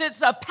 because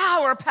it's a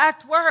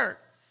power-packed word.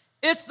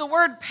 It's the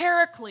word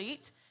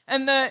paraclete,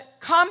 and the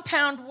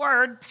compound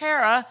word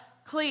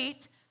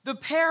paraclete. The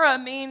para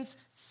means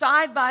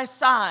side by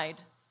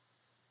side,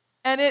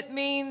 and it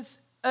means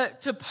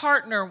to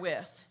partner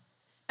with.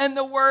 And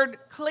the word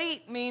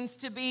cleat means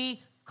to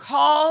be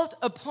called,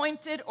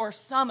 appointed, or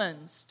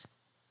summoned.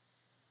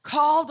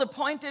 Called,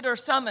 appointed, or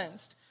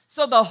summoned.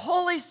 So the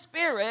Holy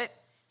Spirit,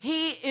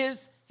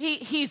 he's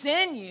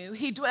in you,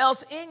 he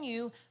dwells in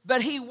you,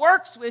 but he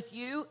works with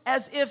you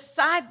as if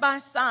side by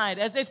side,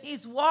 as if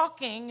he's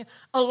walking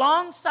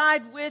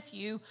alongside with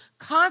you,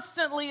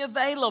 constantly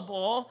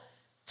available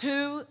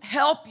to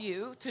help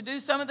you to do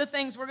some of the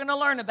things we're going to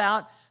learn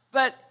about.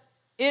 But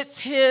it's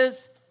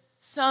his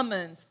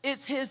summons,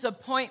 it's his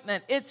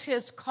appointment, it's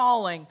his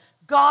calling.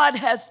 God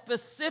has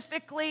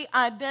specifically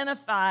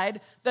identified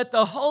that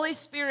the Holy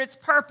Spirit's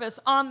purpose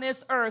on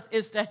this earth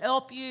is to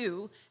help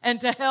you and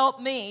to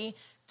help me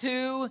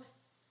to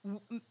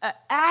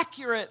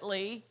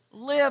accurately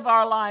live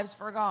our lives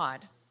for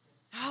God.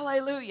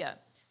 Hallelujah.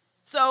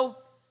 So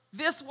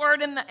this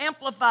word in the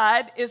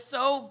Amplified is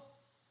so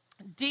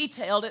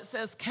detailed. It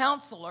says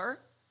counselor,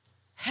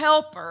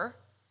 helper,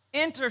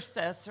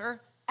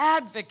 intercessor,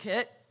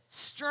 advocate,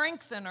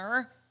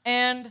 strengthener,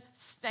 and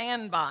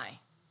standby.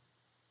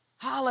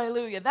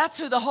 Hallelujah. That's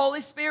who the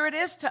Holy Spirit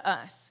is to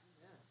us.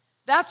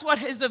 That's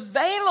what is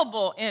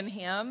available in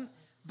him,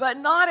 but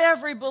not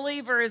every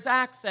believer is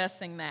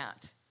accessing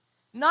that.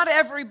 Not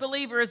every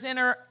believer is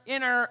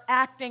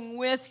interacting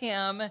with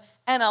him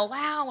and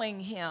allowing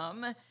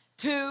him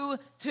to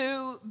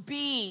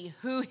be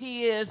who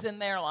he is in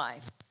their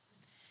life.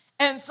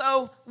 And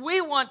so we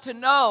want to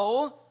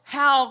know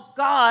how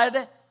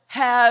God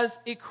has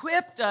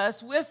equipped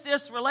us with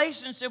this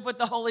relationship with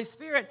the Holy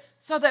Spirit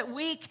so that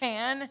we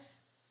can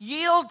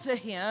yield to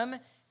him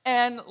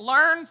and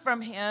learn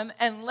from him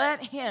and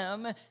let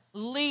him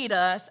lead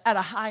us at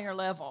a higher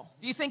level.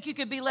 Do you think you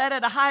could be led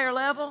at a higher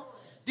level?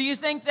 Do you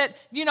think that,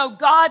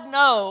 God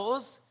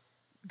knows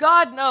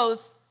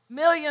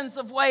millions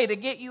of ways to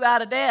get you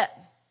out of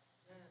debt?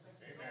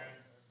 Amen.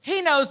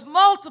 He knows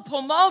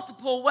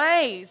multiple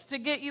ways to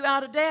get you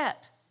out of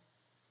debt.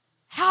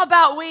 How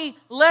about we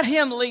let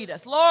him lead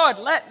us? Lord,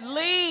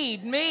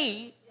 lead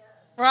me,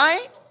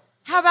 right?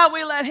 How about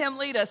we let him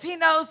lead us? He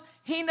knows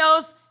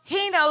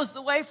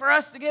the way for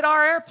us to get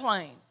our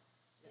airplane.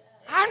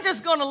 I'm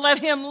just going to let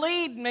him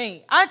lead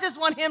me. I just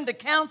want him to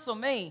counsel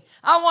me.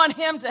 I want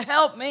him to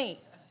help me.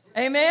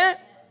 Amen?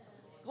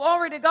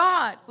 Glory to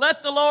God.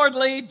 Let the Lord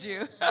lead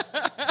you.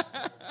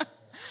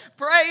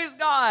 Praise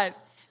God.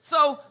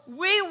 So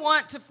we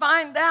want to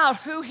find out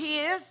who he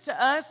is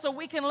to us so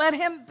we can let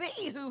him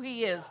be who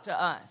he is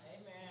to us.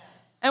 Amen.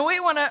 And we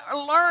want to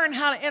learn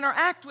how to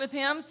interact with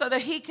him so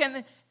that he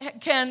can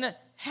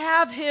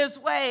have his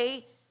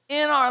way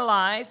in our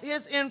life,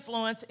 his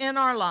influence in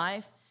our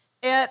life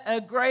at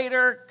a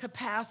greater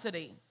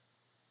capacity.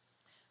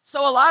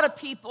 So a lot of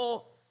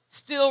people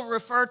still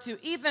refer to,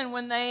 even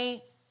when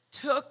they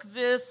took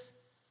this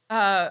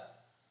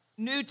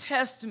New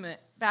Testament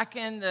back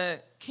in the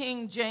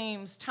King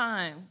James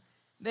time,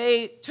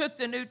 they took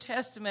the New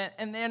Testament,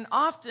 and then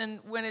often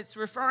when it's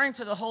referring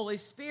to the Holy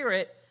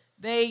Spirit,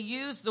 they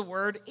use the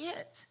word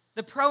it,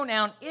 the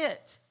pronoun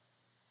it.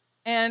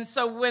 And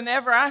so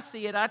whenever I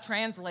see it, I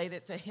translate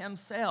it to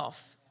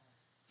himself.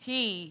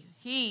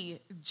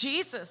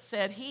 Jesus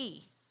said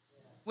he.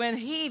 When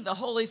he, the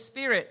Holy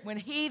Spirit, when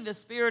he, the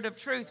Spirit of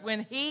truth,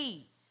 when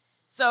he.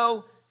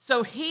 So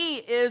he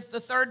is the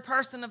third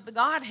person of the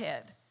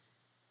Godhead.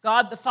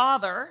 God the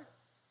Father,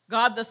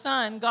 God the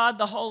Son, God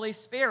the Holy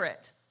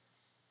Spirit.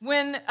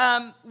 When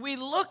we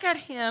look at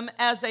him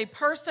as a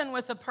person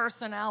with a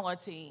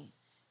personality,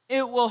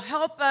 it will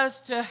help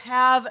us to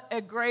have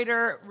a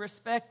greater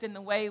respect in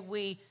the way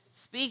we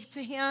speak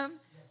to him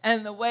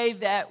and the way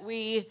that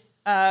we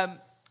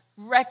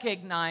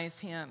recognize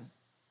him.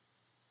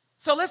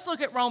 So let's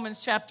look at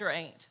Romans chapter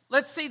 8.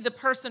 Let's see the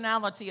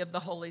personality of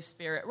the Holy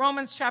Spirit.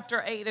 Romans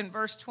chapter 8 and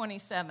verse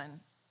 27.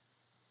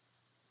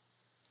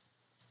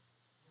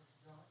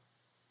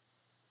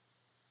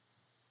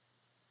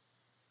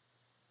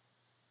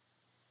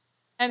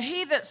 And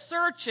he that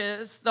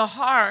searches the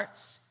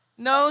hearts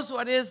knows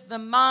what is the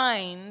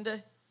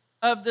mind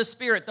of the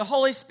Spirit. The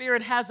Holy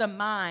Spirit has a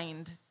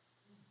mind.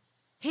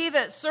 He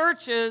that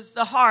searches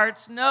the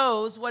hearts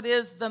knows what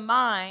is the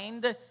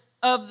mind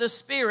of the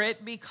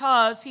Spirit,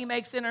 because he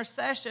makes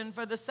intercession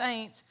for the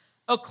saints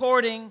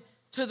according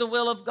to the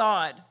will of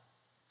God.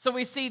 So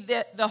we see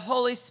that the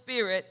Holy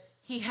Spirit,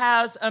 he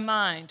has a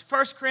mind.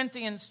 1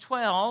 Corinthians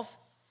 12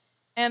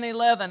 and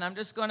 11.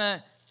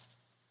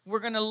 We're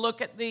going to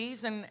look at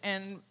these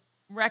and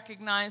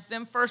recognize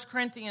them. 1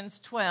 Corinthians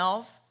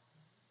 12,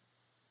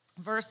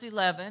 verse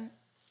 11.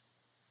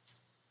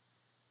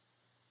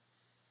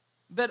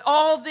 But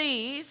all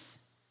these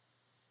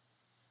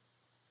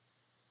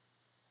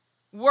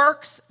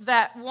works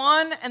that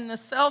one and the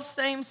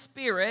selfsame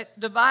Spirit,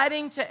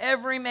 dividing to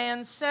every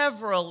man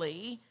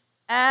severally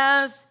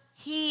as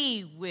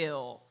he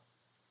will.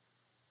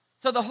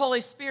 So the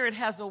Holy Spirit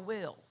has a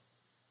will.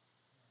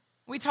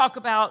 We talk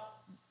about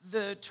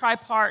the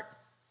tripart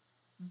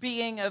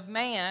being of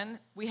man.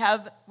 We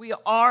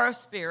are a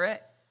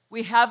spirit.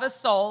 We have a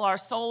soul. Our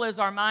soul is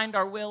our mind,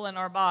 our will, and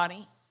our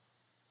body.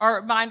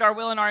 Our mind, our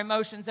will, and our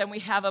emotions, and we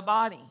have a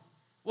body.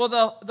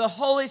 Well, the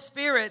Holy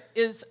Spirit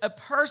is a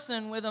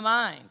person with a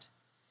mind,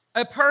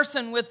 a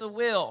person with a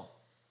will.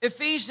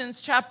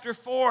 Ephesians chapter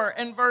 4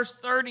 and verse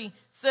 30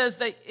 says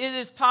that it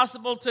is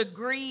possible to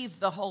grieve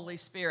the Holy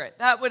Spirit.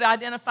 That would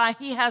identify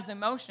he has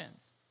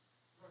emotions.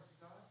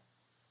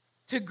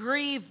 To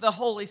grieve the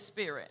Holy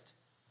Spirit.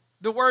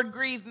 The word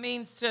grieve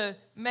means to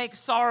make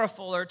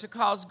sorrowful or to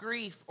cause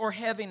grief or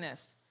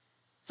heaviness.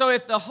 So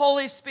if the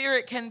Holy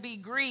Spirit can be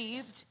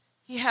grieved,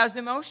 he has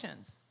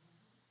emotions.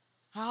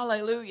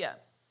 Hallelujah.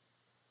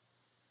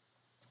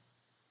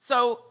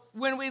 So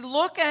when we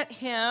look at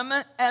him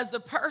as a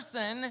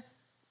person,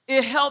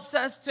 it helps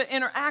us to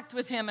interact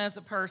with him as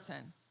a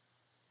person.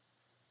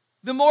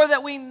 The more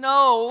that we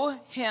know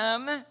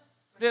him,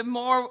 the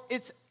more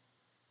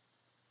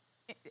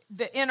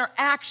the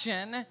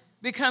interaction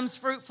becomes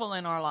fruitful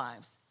in our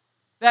lives.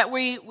 That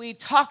we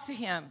talk to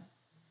him,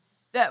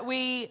 that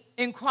we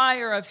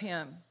inquire of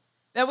him,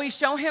 that we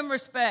show him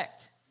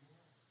respect,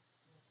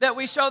 that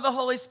we show the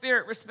Holy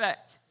Spirit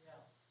respect.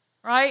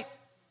 Right?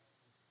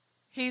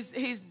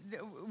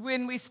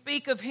 When we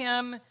speak of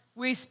him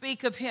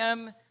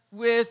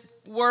with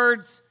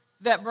words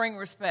that bring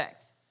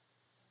respect.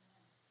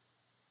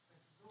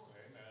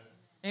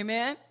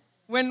 Amen.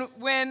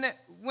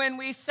 When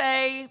we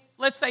say,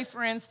 let's say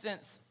for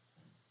instance,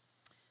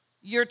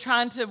 you're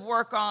trying to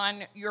work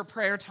on your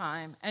prayer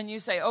time and you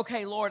say,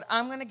 okay, Lord,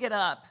 I'm going to get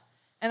up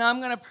and I'm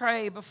going to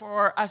pray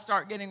before I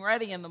start getting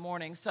ready in the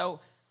morning. So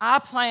I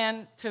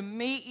plan to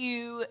meet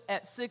you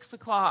at 6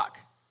 o'clock.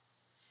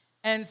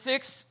 And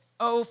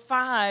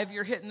 6:05,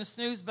 you're hitting the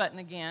snooze button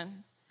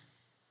again.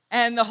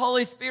 And the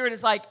Holy Spirit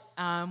is like,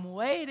 I'm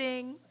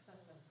waiting.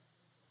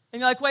 And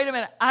you're like, wait a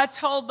minute. I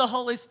told the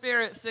Holy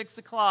Spirit 6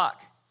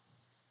 o'clock.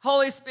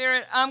 Holy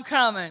Spirit, I'm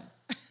coming.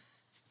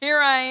 Here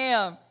I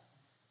am.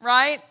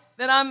 Right?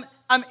 That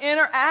I'm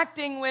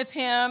interacting with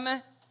him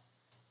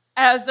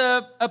as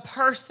a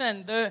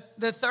person,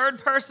 the third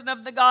person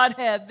of the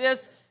Godhead,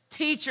 this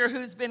teacher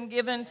who's been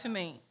given to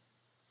me.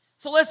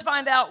 So let's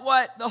find out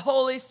what the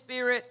Holy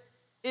Spirit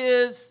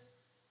is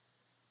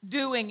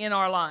doing in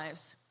our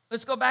lives.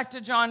 Let's go back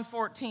to John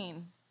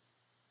 14.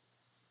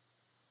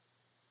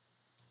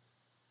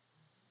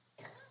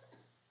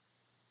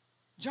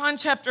 John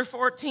chapter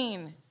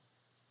 14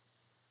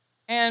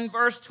 and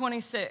verse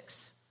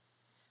 26.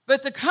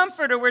 But the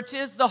Comforter, which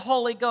is the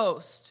Holy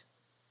Ghost,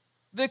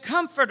 the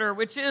Comforter,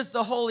 which is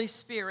the Holy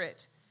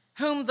Spirit,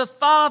 whom the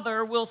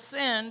Father will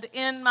send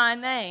in my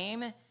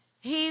name,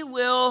 he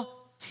will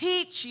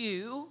teach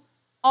you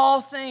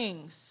all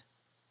things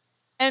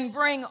and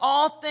bring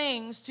all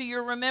things to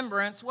your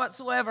remembrance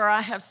whatsoever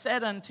I have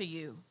said unto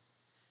you.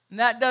 And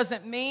that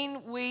doesn't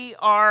mean we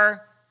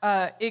are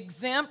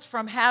exempt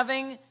from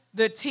having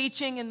the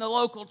teaching in the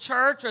local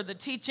church or the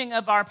teaching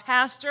of our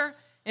pastor.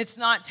 It's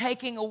not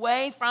taking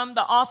away from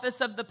the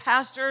office of the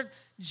pastor.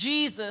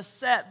 Jesus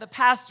set the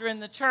pastor in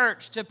the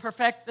church to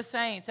perfect the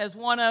saints as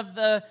one of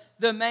the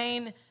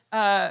main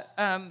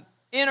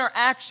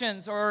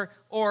interactions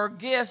or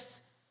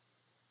gifts,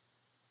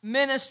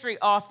 ministry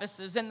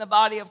offices in the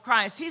body of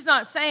Christ. He's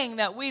not saying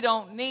that we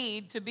don't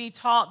need to be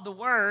taught the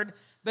word,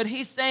 but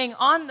he's saying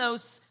on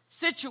those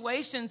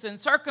situations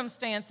and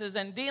circumstances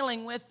and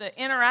dealing with the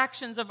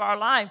interactions of our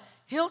life,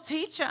 he'll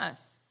teach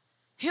us.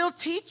 He'll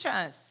teach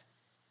us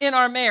in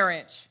our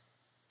marriage.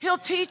 He'll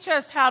teach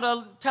us how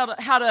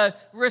to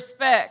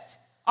respect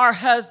our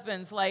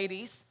husbands,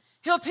 ladies.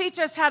 He'll teach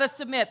us how to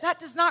submit. That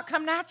does not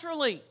come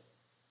naturally.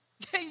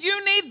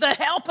 You need the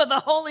help of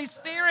the Holy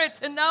Spirit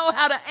to know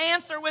how to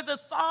answer with a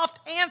soft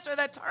answer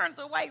that turns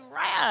away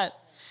wrath.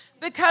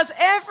 Because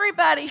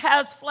everybody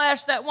has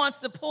flesh that wants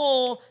to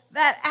pull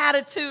that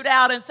attitude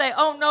out and say,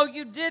 oh, no,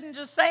 you didn't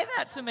just say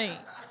that to me.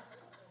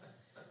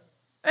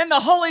 And the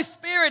Holy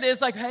Spirit is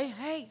like,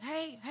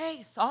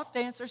 hey, soft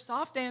answer,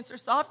 soft answer,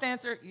 soft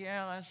answer.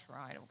 Yeah, that's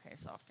right. Okay,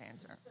 soft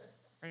answer.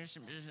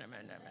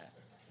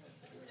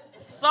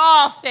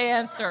 Soft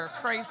answer.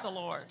 Praise the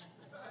Lord.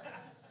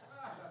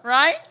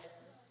 Right?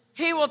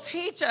 He will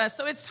teach us.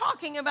 So it's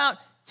talking about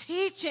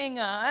teaching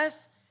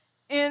us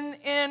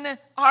in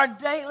our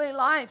daily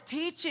life,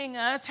 teaching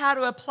us how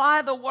to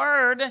apply the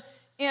word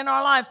in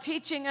our life,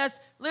 teaching us,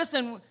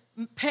 listen,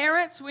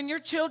 parents, when your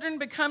children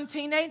become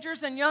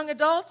teenagers and young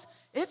adults,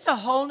 it's a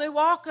whole new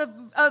walk of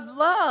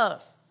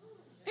love.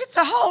 It's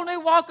a whole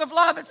new walk of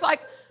love. It's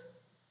like,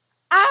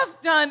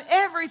 I've done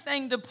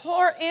everything to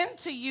pour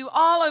into you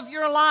all of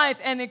your life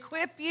and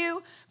equip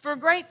you for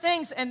great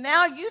things, and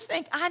now you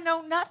think I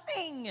know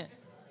nothing.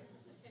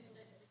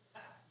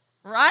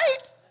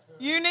 Right?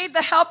 You need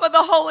the help of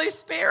the Holy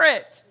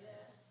Spirit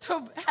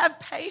to have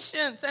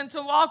patience and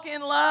to walk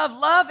in love.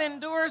 Love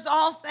endures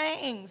all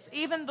things,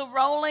 even the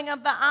rolling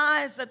of the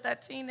eyes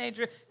that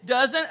teenager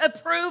doesn't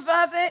approve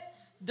of it,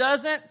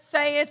 doesn't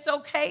say it's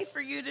okay for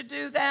you to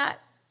do that.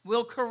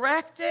 We'll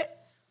correct it.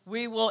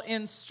 We will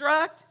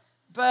instruct,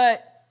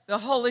 but the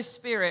Holy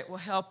Spirit will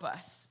help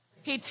us.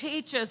 He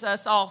teaches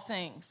us all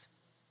things.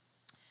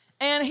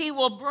 And he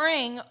will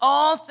bring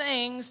all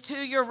things to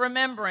your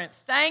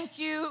remembrance. Thank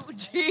you,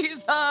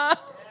 Jesus. Yes.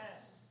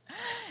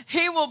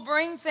 He will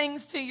bring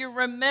things to your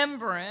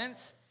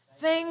remembrance,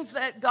 things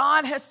that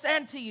God has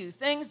said to you,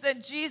 things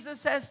that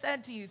Jesus has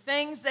said to you,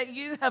 things that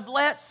you have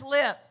let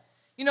slip.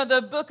 You know,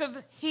 the book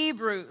of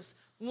Hebrews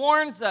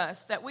warns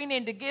us that we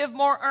need to give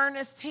more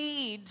earnest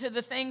heed to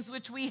the things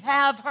which we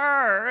have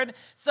heard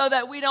so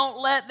that we don't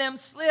let them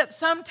slip.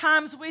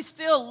 Sometimes we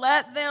still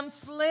let them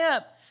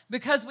slip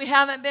because we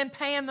haven't been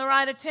paying the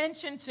right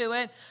attention to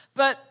it.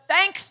 But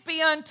thanks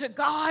be unto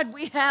God,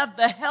 we have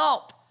the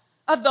help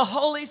of the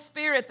Holy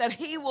Spirit that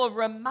he will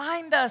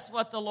remind us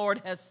what the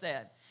Lord has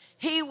said.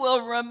 He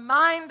will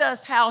remind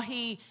us how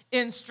he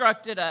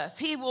instructed us.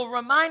 He will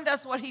remind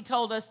us what he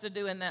told us to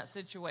do in that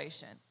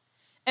situation.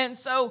 And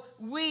so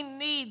we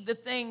need the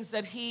things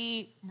that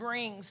he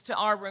brings to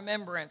our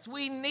remembrance.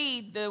 We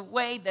need the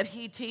way that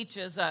he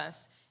teaches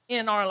us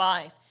in our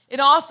life. It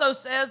also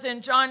says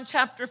in John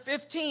chapter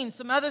 15,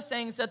 some other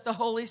things that the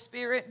Holy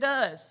Spirit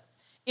does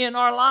in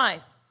our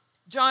life.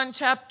 John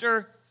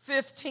chapter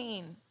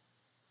 15,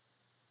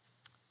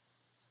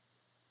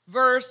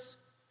 verse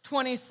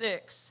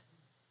 26.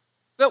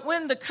 But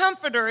when the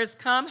Comforter is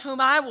come, whom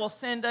I will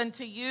send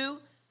unto you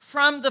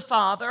from the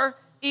Father,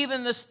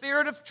 even the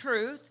Spirit of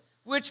truth,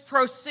 which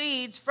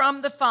proceeds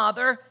from the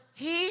Father,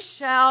 he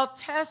shall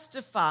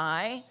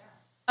testify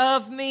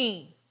of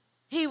me.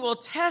 He will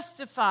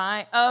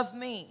testify of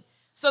me.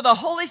 So the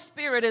Holy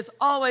Spirit is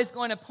always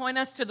going to point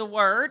us to the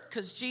Word,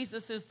 because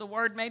Jesus is the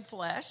Word made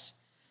flesh.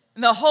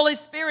 And the Holy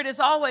Spirit is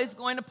always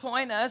going to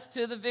point us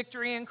to the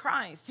victory in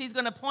Christ. He's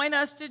going to point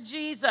us to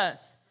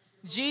Jesus.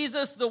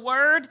 Jesus the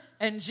Word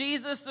and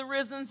Jesus the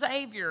risen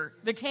Savior,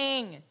 the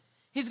King.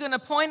 He's going to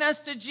point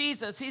us to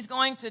Jesus. He's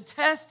going to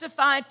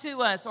testify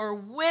to us or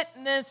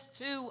witness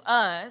to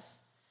us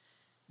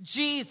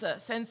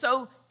Jesus. And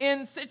so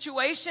in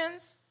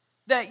situations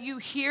that you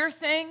hear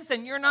things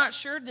and you're not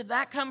sure, did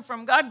that come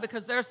from God?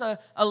 Because there's a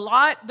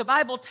lot, the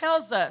Bible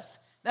tells us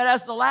that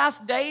as the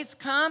last days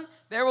come,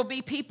 there will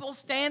be people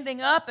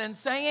standing up and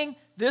saying,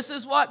 this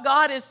is what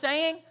God is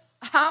saying.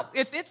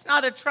 If it's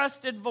not a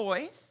trusted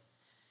voice,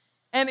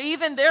 and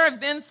even there have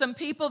been some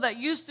people that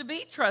used to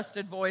be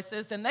trusted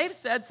voices, and they've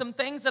said some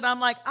things that I'm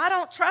like, I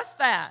don't trust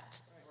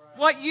that.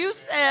 What you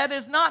said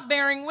is not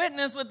bearing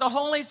witness with the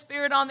Holy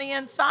Spirit on the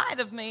inside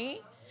of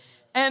me.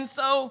 And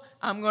so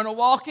I'm going to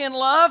walk in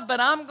love, but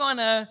I'm going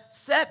to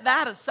set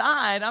that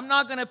aside. I'm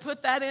not going to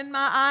put that in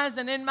my eyes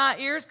and in my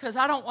ears because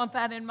I don't want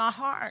that in my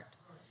heart.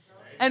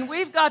 And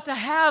we've got to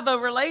have a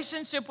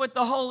relationship with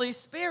the Holy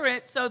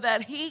Spirit so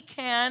that he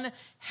can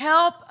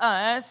help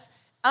us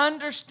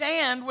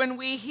understand when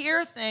we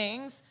hear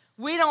things.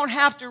 We don't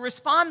have to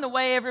respond the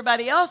way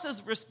everybody else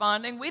is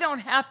responding. We don't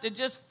have to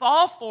just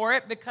fall for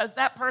it because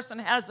that person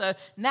has a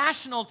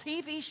national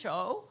TV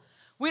show.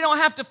 We don't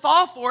have to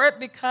fall for it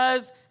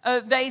because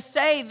they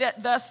say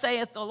that thus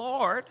saith the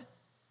Lord.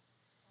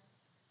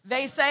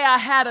 They say I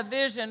had a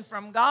vision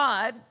from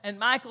God and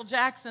Michael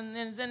Jackson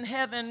is in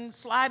heaven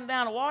sliding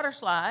down a water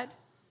slide.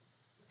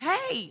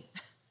 Hey,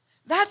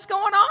 that's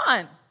going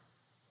on.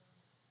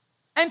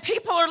 And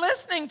people are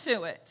listening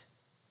to it.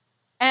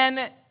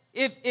 And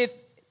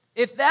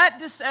if that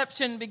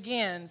deception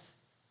begins,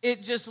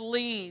 it just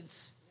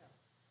leads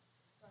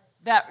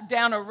that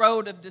down a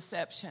road of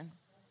deception.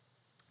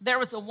 There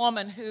was a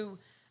woman who,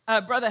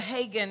 Brother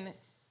Hagin,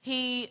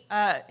 he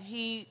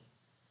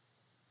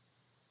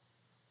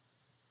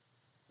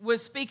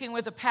was speaking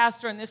with a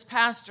pastor, and this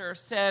pastor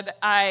said,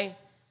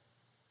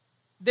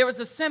 there was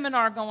a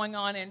seminar going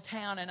on in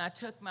town, and I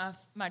took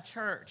my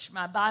church,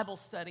 my Bible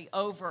study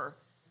over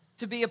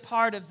to be a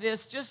part of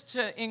this, just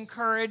to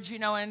encourage,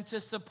 and to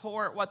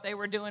support what they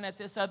were doing at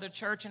this other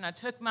church. And I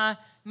took my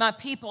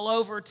people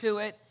over to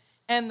it.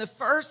 And the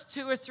first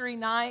 2 or 3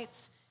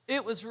 nights,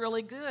 it was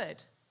really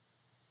good.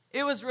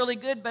 It was really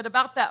good. But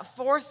about that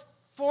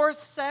fourth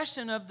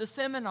session of the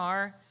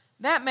seminar,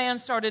 that man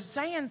started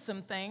saying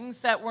some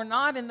things that were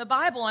not in the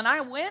Bible. And I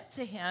went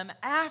to him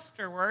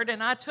afterward,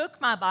 and I took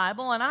my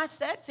Bible, and I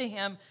said to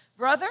him,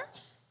 "Brother,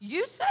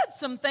 you said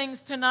some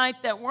things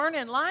tonight that weren't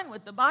in line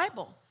with the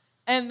Bible."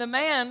 And the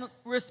man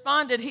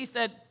responded, he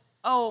said,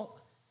 "Oh,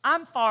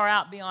 I'm far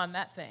out beyond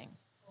that thing."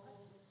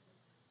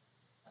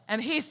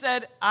 And he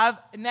said,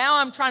 now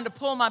I'm trying to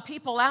pull my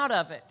people out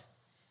of it.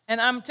 And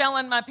I'm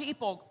telling my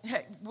people,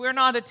 hey, we're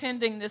not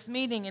attending this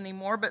meeting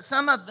anymore. But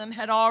some of them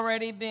had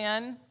already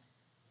been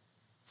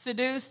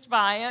seduced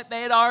by it.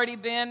 They had already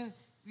been,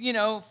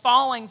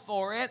 falling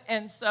for it.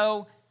 And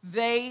so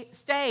they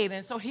stayed.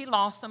 And so he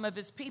lost some of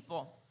his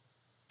people.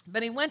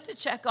 But he went to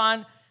check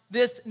on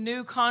this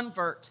new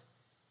convert.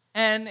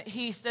 And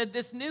he said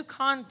this new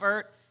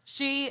convert,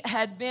 she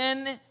had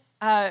been,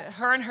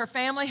 her and her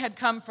family had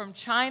come from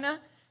China.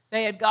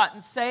 They had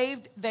gotten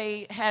saved.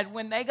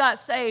 When they got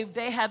saved,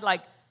 they had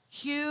like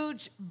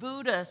huge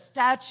Buddha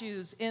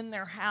statues in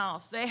their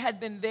house. They had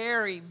been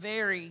very,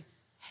 very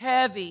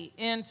heavy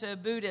into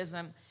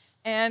Buddhism.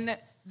 And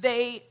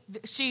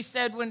she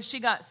said when she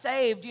got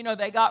saved,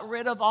 they got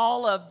rid of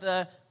all of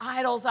the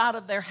idols out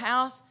of their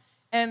house.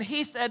 And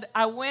he said,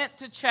 I went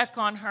to check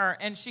on her.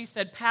 And she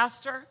said,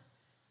 "Pastor,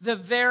 the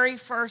very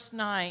first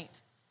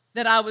night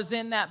that I was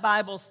in that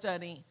Bible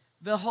study,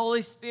 the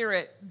Holy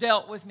Spirit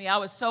dealt with me. I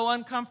was so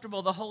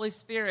uncomfortable. The Holy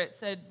Spirit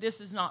said, 'This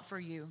is not for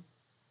you.'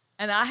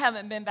 And I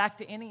haven't been back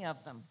to any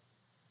of them."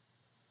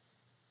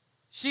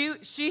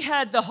 She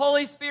had the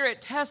Holy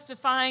Spirit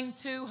testifying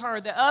to her.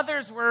 The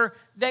others were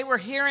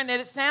hearing it.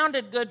 It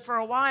sounded good for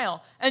a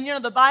while. And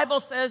the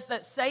Bible says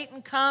that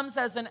Satan comes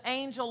as an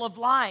angel of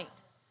light.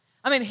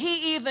 I mean,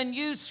 he even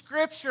used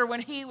scripture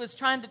when he was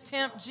trying to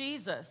tempt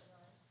Jesus.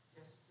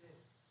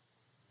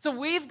 So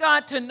we've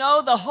got to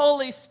know the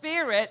Holy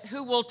Spirit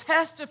who will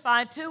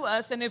testify to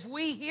us. And if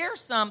we hear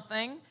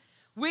something,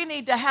 we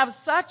need to have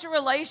such a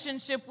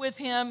relationship with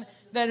him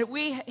that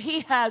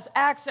he has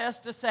access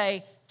to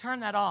say,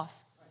 "Turn that off."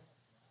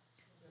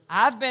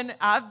 I've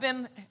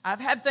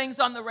had things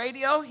on the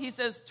radio. He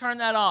says, "Turn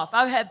that off."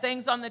 I've had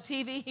things on the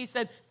TV. He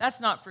said, "That's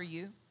not for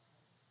you."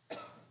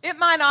 It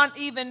might not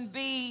even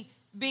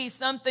be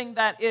something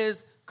that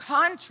is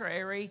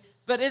contrary,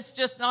 but it's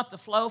just not the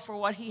flow for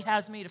what he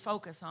has me to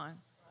focus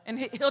on. And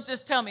he'll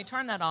just tell me,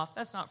 "Turn that off.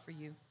 That's not for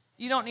you.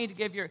 You don't need to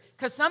give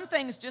because some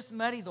things just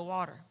muddy the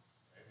water."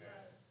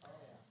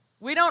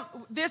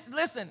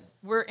 Listen,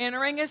 we're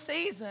entering a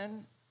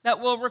season that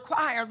will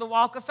require the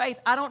walk of faith.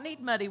 I don't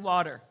need muddy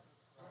water.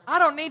 I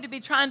don't need to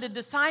be trying to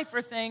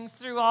decipher things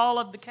through all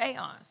of the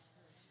chaos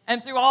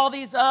and through all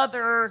these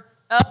other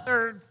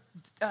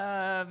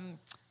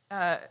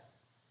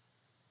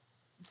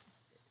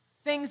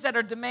things that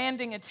are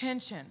demanding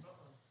attention.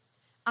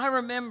 I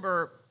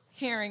remember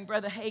hearing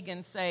Brother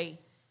Hagin say,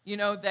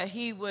 that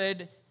he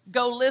would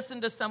go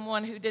listen to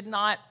someone who did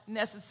not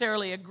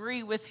necessarily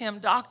agree with him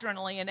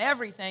doctrinally and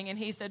everything. And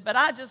he said, "But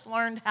I just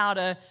learned how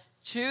to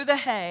chew the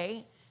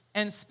hay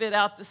and spit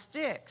out the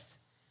sticks."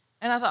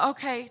 And I thought,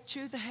 okay,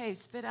 chew the hay,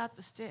 spit out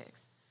the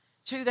sticks.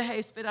 Chew the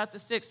hay, spit out the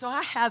sticks. So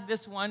I had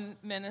this one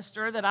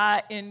minister that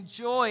I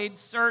enjoyed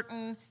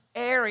certain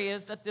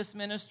areas that this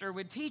minister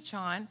would teach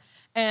on.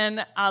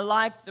 And I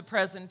liked the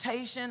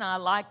presentation. I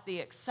liked the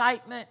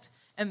excitement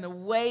and the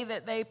way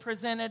that they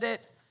presented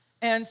it.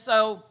 And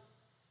so,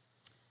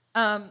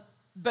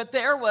 but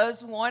there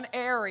was one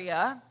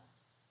area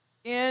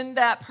in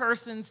that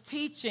person's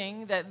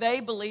teaching that they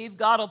believe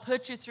God will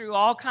put you through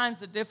all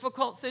kinds of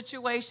difficult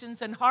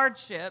situations and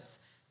hardships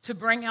to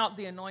bring out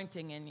the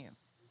anointing in you.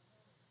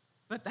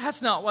 But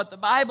that's not what the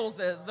Bible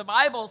says. The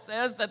Bible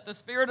says that the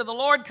Spirit of the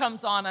Lord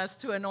comes on us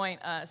to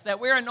anoint us, that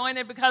we're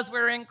anointed because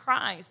we're in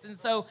Christ. And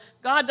so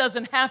God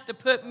doesn't have to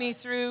put me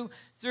through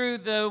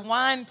the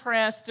wine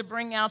press to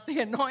bring out the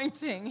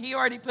anointing. He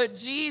already put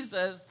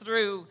Jesus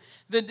through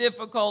the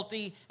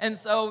difficulty. And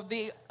so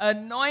the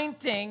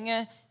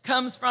anointing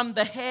comes from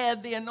the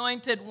head, the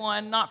anointed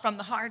one, not from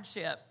the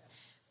hardship.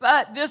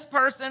 But this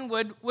person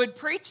would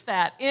preach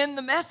that in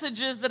the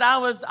messages that I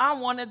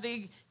wanted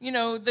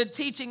the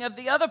teaching of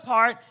the other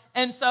part.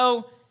 And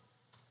so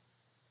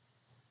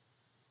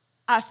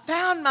I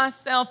found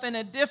myself in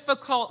a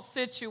difficult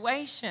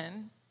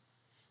situation.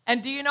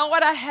 And do you know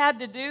what I had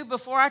to do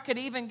before I could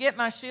even get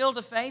my shield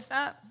of faith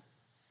up?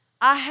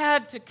 I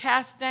had to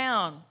cast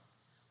down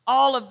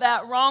all of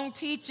that wrong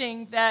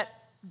teaching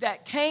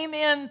that came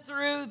in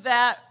through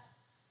that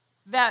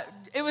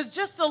it was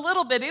just a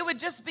little bit. It would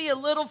just be a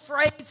little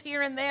phrase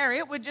here and there.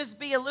 It would just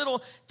be a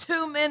little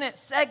 2-minute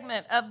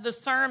segment of the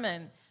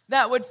sermon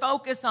that would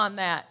focus on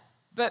that.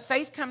 But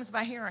faith comes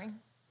by hearing.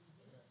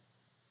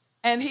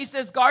 And he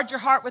says, guard your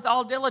heart with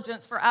all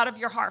diligence, for out of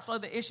your heart flow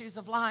the issues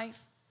of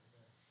life.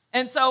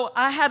 And so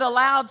I had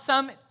allowed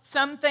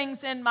some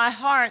things in my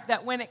heart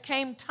that when it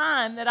came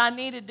time that I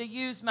needed to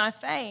use my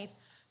faith,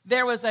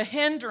 there was a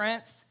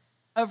hindrance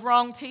of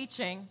wrong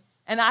teaching.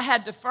 And I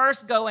had to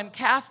first go and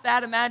cast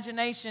that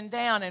imagination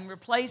down and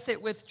replace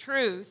it with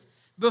truth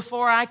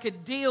before I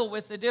could deal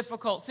with the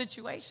difficult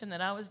situation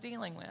that I was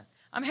dealing with.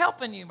 I'm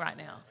helping you right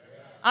now.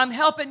 I'm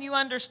helping you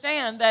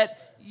understand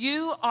that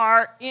you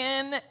are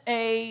in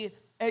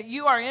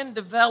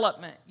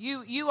development.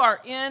 You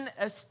are in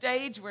a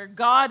stage where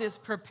God is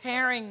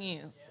preparing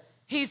you.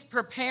 He's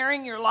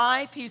preparing your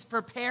life. He's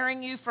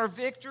preparing you for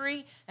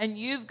victory. And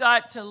you've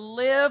got to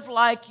live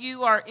like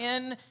you are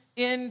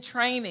in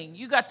training.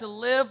 You got to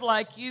live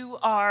like you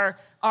are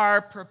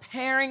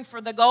preparing for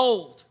the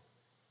gold.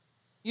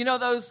 You know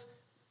those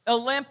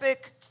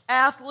Olympic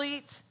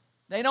athletes?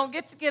 They don't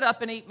get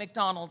up and eat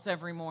McDonald's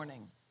every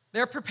morning.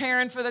 They're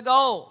preparing for the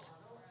gold.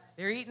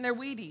 They're eating their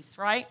Wheaties,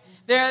 right?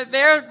 They're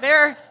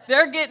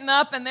getting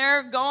up and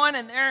they're going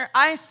and they're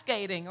ice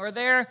skating or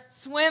they're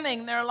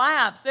swimming their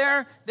laps.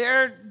 They're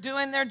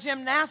doing their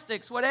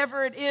gymnastics,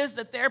 whatever it is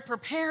that they're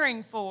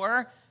preparing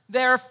for.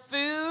 Their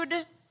food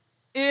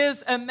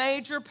is a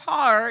major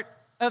part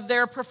of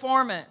their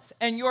performance,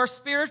 and your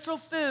spiritual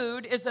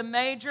food is a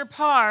major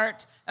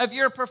part of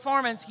your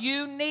performance.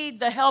 You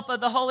need the help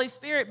of the Holy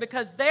Spirit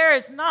because there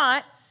is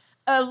not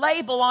a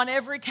label on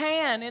every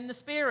can in the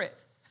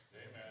Spirit.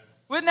 Amen.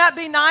 Wouldn't that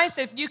be nice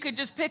if you could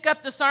just pick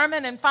up the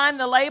sermon and find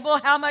the label?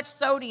 How much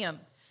sodium?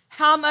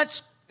 How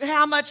much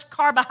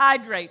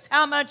carbohydrates?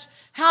 How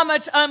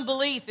much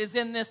unbelief is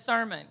in this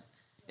sermon?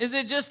 Is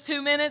it just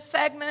 2-minute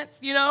segments?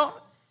 You know,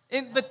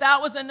 but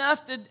that was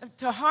enough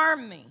to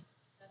harm me.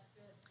 That's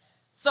good.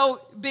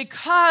 So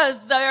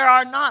because there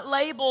are not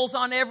labels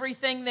on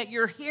everything that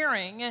you're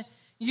hearing,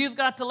 you've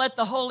got to let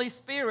the Holy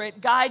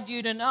Spirit guide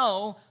you to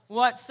know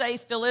what's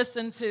safe to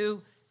listen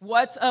to,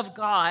 what's of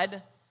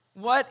God,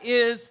 what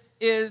is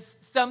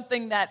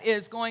something that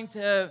is going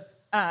to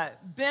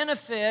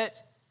benefit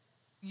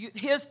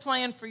His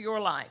plan for your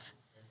life.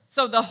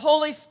 So the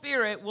Holy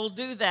Spirit will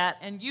do that,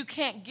 and you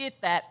can't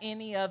get that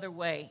any other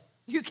way.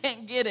 You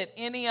can't get it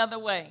any other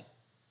way.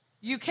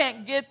 You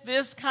can't get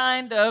this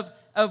kind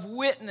of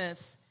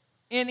witness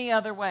any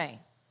other way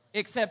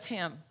except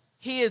Him.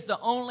 He is the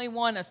only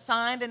one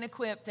assigned and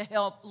equipped to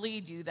help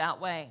lead you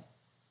that way.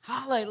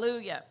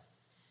 Hallelujah.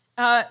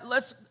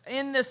 Let's,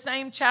 in the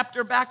same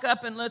chapter, back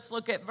up and let's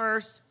look at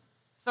verse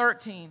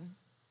 13.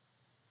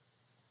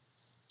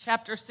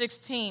 Chapter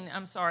 16,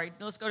 I'm sorry.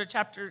 Let's go to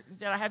chapter,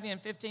 did I have you in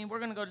 15? We're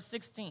going to go to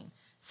 16.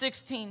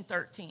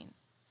 16:13.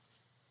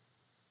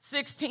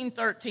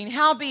 16:13.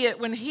 Howbeit,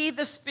 when He,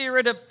 the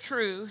Spirit of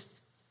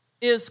truth,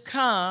 is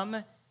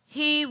come,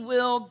 He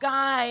will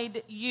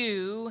guide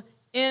you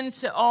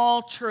into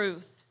all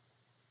truth.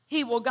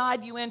 He will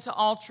guide you into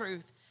all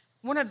truth.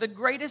 One of the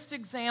greatest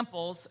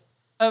examples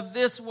of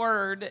this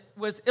word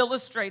was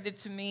illustrated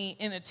to me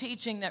in a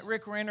teaching that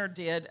Rick Renner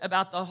did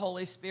about the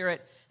Holy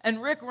Spirit.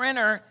 And Rick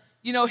Renner,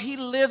 you know, he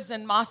lives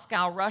in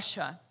Moscow,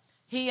 Russia.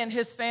 He and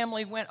his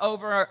family went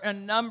over a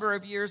number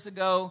of years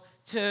ago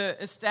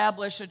to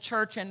establish a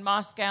church in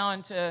Moscow,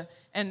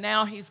 and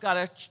now he's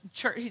got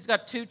he's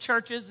got 2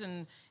 churches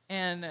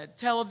and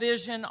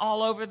television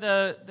all over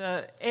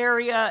the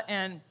area,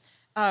 and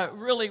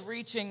really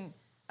reaching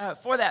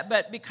for that.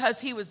 But because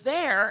he was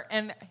there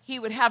and he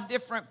would have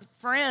different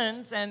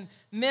friends and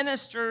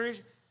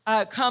ministers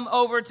come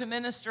over to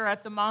minister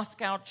at the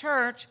Moscow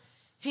church,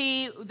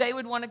 they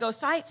would want to go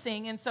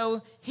sightseeing, and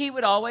so he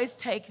would always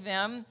take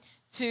them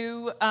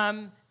to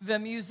the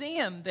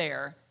museum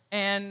there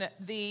and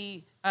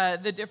the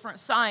different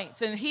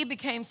sites. And he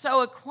became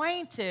so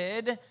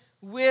acquainted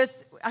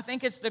with, I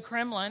think it's the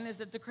Kremlin.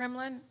 Is it the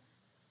Kremlin?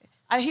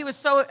 He was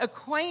so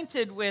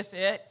acquainted with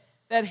it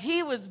that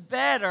he was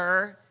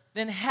better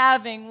than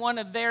having one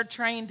of their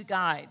trained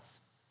guides.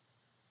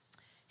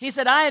 He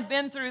said, I had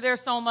been through there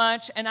so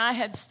much, and I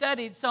had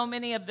studied so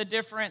many of the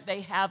different,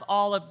 they have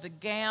all of the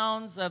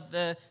gowns of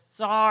the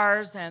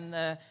czars and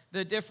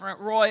the different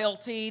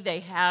royalty. They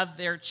have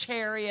their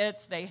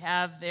chariots. They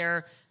have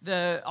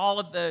all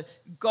of the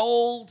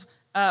gold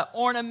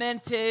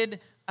ornamented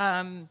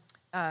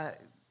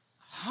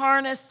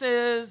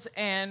harnesses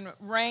and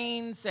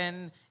reins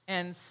and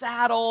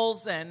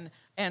saddles and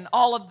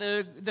all of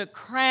the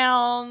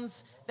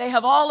crowns. They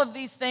have all of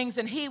these things,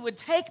 and he would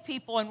take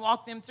people and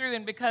walk them through.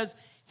 And because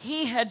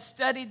he had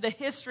studied the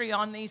history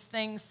on these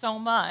things so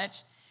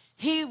much,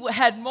 he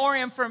had more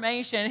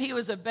information. He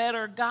was a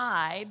better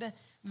guide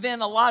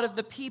than a lot of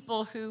the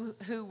people who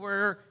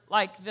were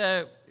like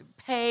the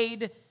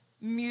paid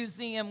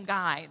museum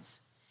guides.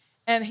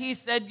 And he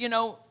said, you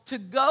know, to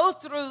go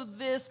through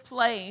this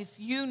place,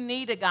 you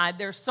need a guide.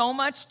 There's so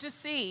much to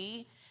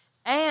see,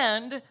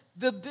 and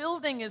the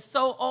building is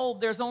so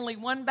old, there's only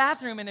one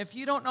bathroom, and if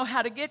you don't know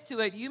how to get to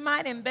it, you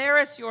might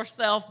embarrass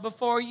yourself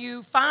before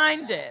you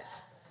find it.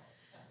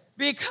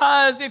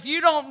 Because if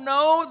you don't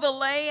know the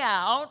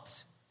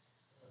layout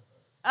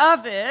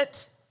of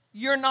it,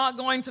 you're not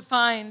going to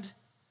find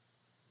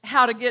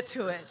how to get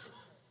to it.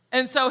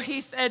 And so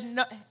he said,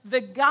 no,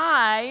 the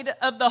guide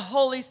of the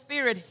Holy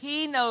Spirit,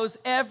 he knows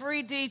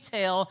every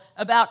detail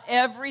about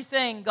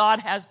everything God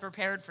has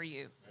prepared for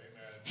you.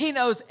 Amen. He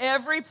knows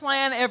every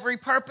plan, every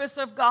purpose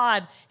of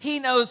God. He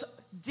knows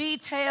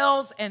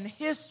details and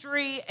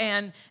history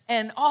and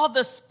all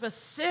the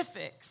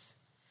specifics.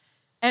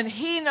 And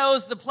he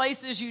knows the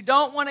places you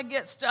don't want to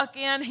get stuck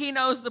in. He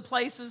knows the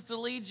places to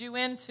lead you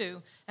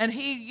into. And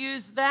he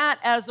used that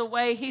as a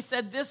way. He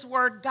said this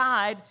word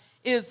guide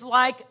is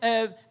like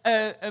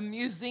a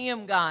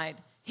museum guide.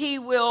 He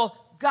will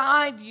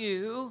guide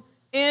you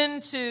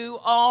into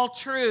all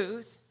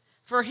truth,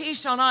 for he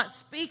shall not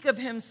speak of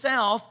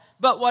himself,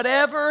 but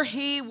whatever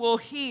he will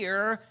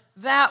hear,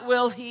 that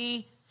will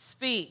he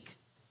speak.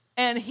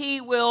 And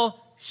he will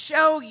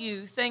show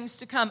you things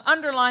to come.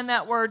 Underline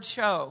that word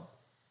show.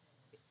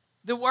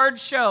 The word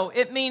show,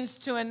 it means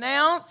to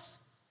announce,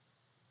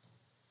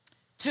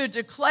 to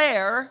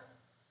declare,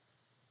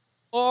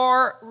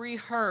 or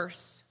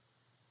rehearse.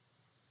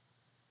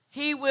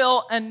 He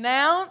will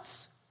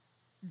announce,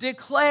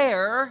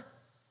 declare,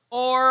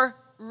 or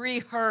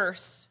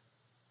rehearse.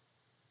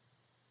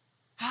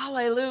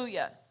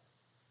 Hallelujah.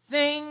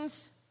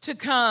 Things to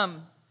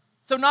come.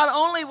 So not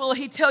only will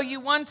he tell you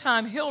one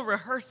time, he'll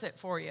rehearse it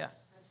for you.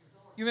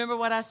 You remember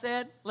what I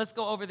said? Let's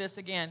go over this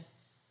again.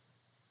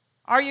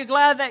 Are you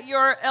glad that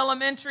your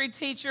elementary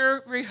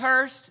teacher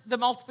rehearsed the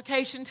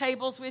multiplication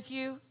tables with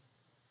you?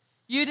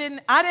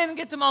 I didn't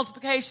get the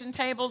multiplication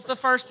tables the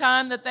first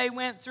time that they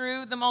went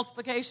through the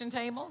multiplication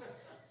tables.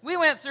 We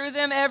went through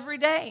them every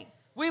day.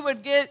 We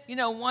would get,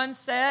 one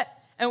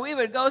set, and we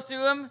would go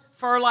through them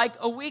for like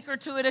a week or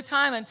two at a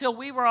time until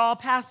we were all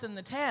passing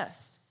the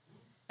test.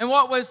 And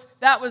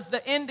that was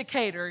the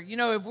indicator,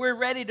 if we're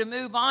ready to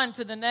move on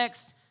to the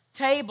next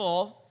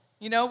table,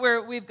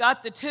 where we've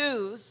got the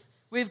 2s,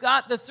 we've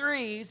got the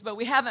 3s, but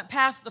we haven't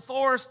passed the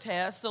 4s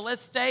test, so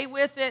let's stay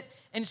with it.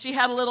 And she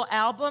had a little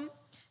album.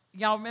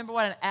 Y'all remember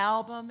what an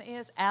album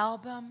is?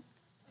 Album?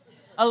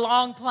 A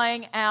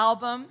long-playing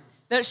album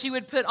that she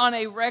would put on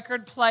a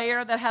record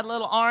player that had a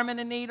little arm and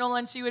a needle,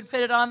 and she would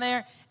put it on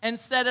there and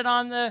set it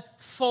on the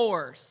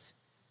 4s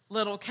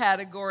little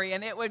category,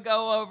 and it would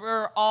go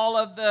over all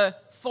of the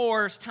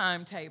 4s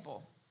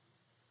timetable.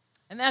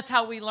 And that's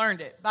how we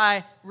learned it,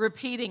 by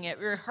repeating it,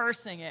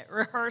 rehearsing it,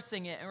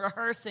 and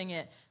rehearsing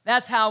it.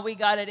 That's how we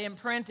got it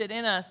imprinted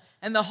in us.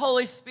 And the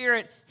Holy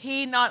Spirit,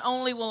 he not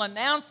only will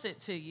announce it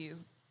to you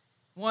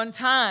one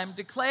time,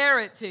 declare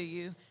it to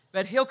you,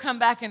 but he'll come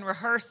back and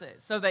rehearse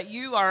it so that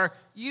you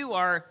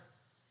are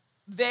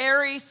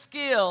very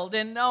skilled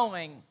in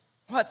knowing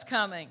what's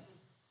coming.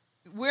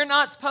 We're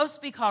not supposed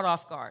to be caught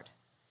off guard.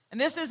 And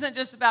this isn't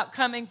just about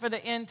coming for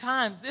the end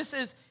times. This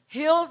is,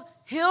 he'll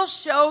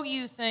show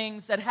you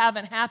things that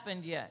haven't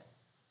happened yet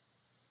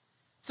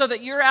so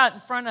that you're out in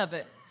front of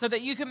it, so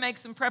that you can make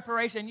some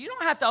preparation. You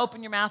don't have to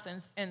open your mouth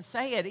and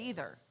say it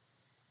either.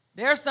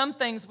 There are some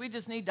things we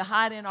just need to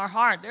hide in our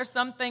heart. There's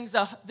some things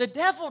the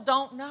devil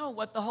don't know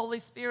what the Holy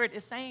Spirit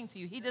is saying to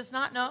you. He does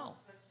not know.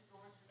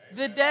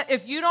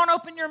 If you don't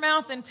open your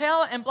mouth and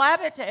tell and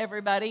blab it to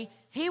everybody,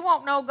 he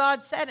won't know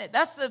God said it.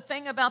 That's the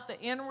thing about the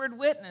inward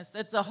witness,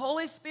 that the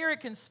Holy Spirit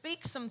can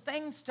speak some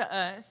things to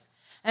us,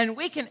 and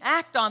we can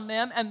act on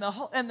them, and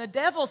the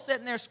devil's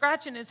sitting there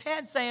scratching his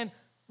head saying,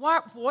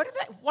 what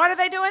are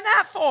they doing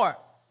that for?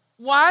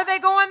 Why are they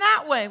going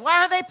that way?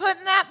 Why are they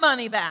putting that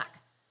money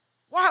back?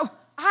 Why?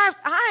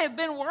 I have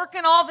been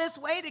working all this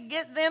way to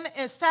get them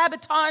and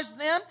sabotage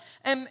them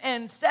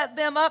and set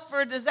them up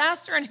for a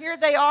disaster, and here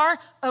they are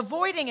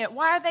avoiding it.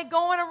 Why are they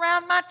going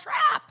around my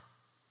trap?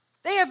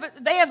 They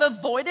have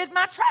avoided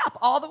my trap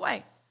all the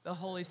way. The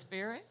Holy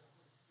Spirit.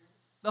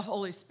 The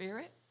Holy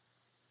Spirit.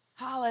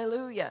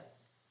 Hallelujah.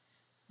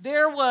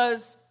 There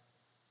was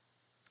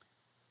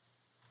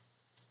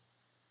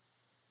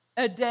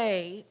a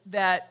day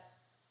that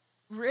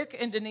Rick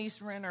and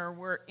Denise Renner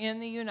were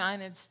in the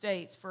United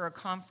States for a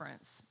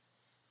conference,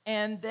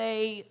 and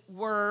they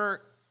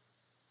were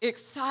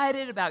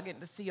excited about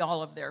getting to see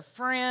all of their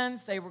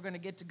friends. They were going to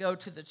get to go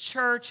to the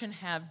church and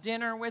have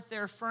dinner with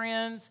their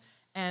friends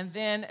and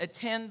then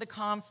attend the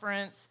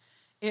conference.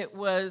 It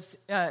was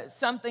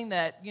something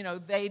that,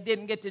 they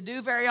didn't get to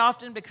do very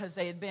often because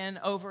they had been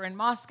over in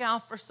Moscow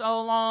for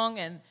so long,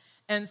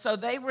 and so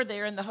they were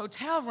there in the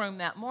hotel room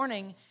that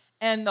morning,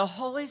 and the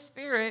Holy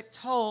Spirit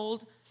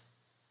told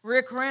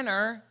Rick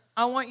Renner,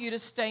 I want you to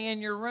stay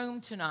in your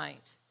room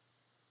tonight.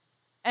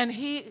 And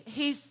he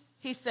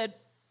said,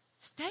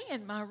 stay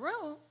in my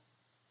room?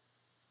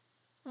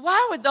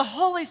 Why would the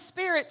Holy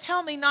Spirit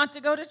tell me not to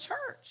go to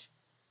church?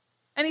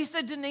 And he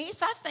said,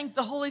 Denise, I think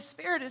the Holy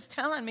Spirit is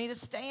telling me to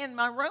stay in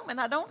my room,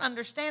 and I don't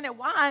understand it.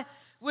 Why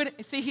would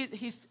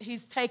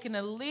he's taken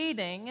a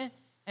leading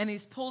and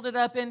he's pulled it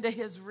up into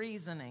his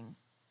reasoning.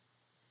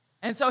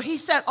 And so he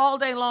sat all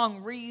day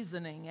long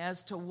reasoning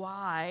as to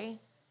why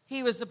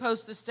he was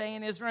supposed to stay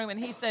in his room. And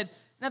he said,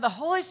 now the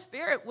Holy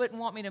Spirit wouldn't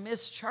want me to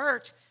miss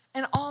church,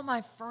 and all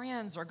my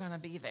friends are going to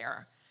be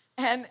there.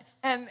 And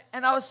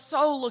And I was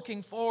so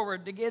looking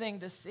forward to getting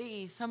to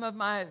see some of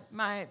my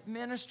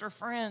minister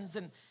friends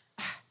and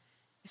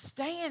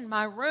stay in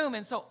my room.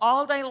 And so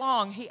all day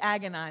long, he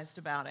agonized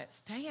about it.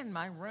 Stay in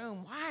my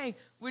room. Why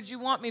would you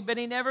want me? But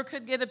he never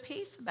could get a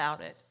peace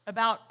about it,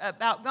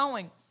 about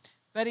going.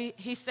 But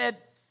he said,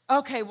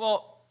 okay,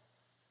 well,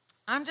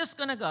 I'm just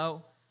going to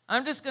go.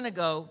 I'm just going to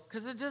go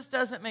because it just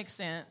doesn't make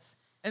sense.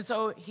 And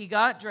so he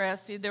got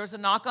dressed. There was a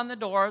knock on the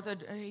door.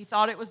 He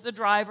thought it was the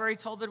driver. He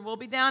told them, we'll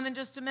be down in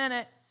just a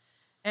minute.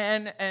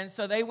 And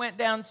so they went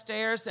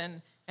downstairs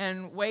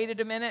and waited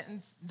a minute,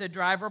 and the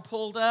driver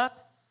pulled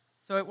up.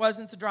 So it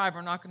wasn't the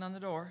driver knocking on the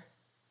door.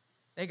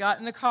 They got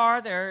in the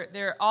car.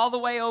 They're all the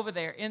way over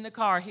there in the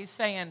car. He's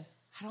saying,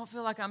 I don't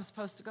feel like I'm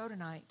supposed to go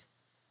tonight.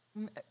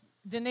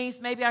 Denise,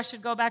 maybe I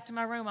should go back to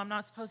my room. I'm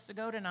not supposed to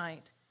go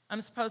tonight.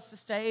 I'm supposed to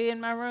stay in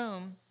my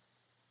room.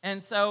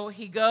 And so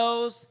he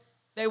goes.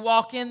 They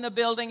walk in the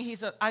building. He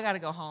said, I got to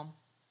go home.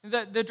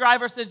 The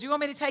driver said, do you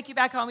want me to take you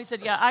back home? He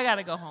said, yeah, I got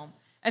to go home.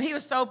 And he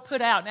was so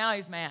put out. Now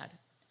he's mad,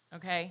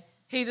 okay?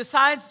 He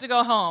decides to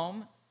go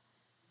home,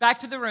 back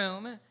to the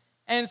room.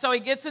 And so he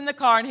gets in the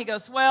car and he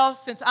goes, well,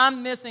 since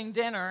I'm missing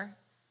dinner,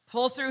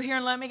 pull through here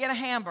and let me get a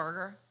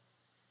hamburger.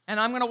 And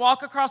I'm going to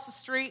walk across the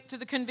street to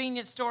the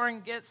convenience store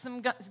and get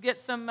some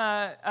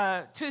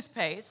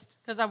toothpaste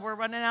because we're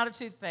running out of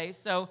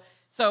toothpaste.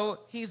 So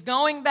he's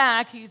going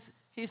back. He's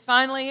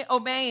finally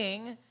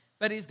obeying,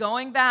 but he's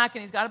going back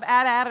and he's got a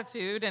bad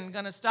attitude and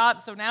going to stop.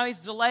 So now he's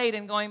delayed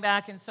in going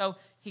back. And so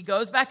he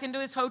goes back into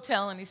his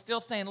hotel and he's still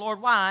saying,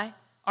 Lord, why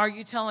are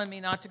you telling me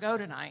not to go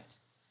tonight?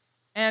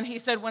 And he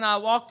said, when I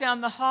walked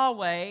down the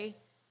hallway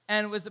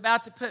and was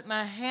about to put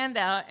my hand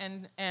out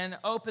and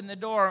open the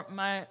door,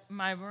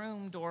 my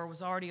room door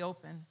was already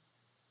open.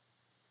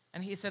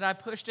 And he said, I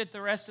pushed it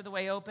the rest of the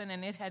way open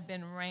and it had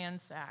been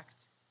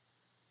ransacked.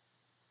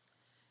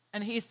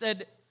 And he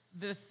said,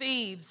 the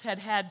thieves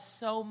had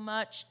so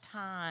much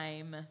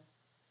time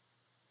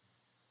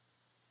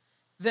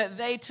that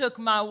they took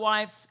my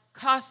wife's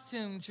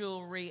costume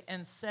jewelry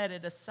and set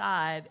it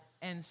aside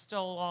and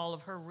stole all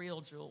of her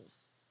real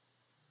jewels.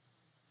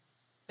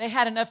 They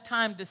had enough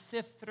time to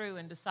sift through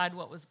and decide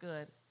what was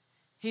good.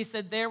 He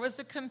said there was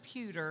a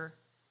computer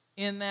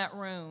in that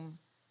room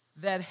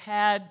that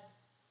had,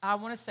 I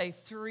want to say,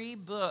 3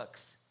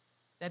 books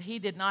that he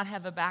did not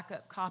have a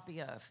backup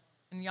copy of.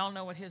 And y'all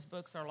know what his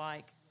books are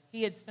like.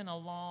 He had spent a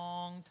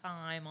long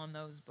time on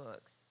those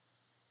books.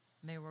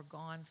 And they were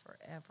gone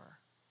forever.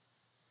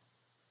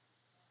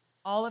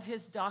 All of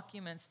his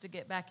documents to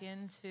get back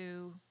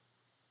into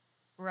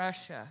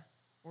Russia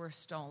were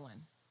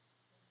stolen.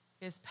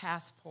 His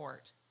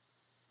passport,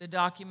 the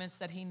documents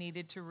that he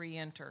needed to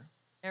re-enter,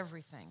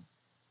 everything.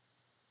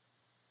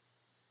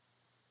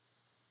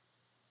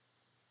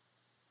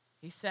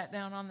 He sat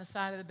down on the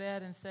side of the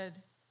bed and said,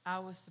 I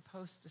was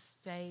supposed to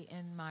stay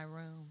in my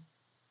room.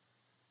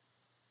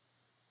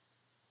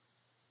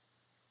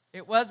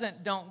 It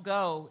wasn't don't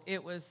go,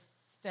 it was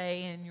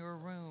stay in your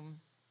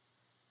room.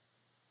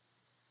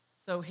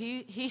 So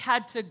he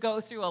had to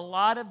go through a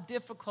lot of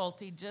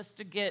difficulty just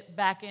to get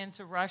back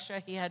into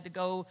Russia. He had to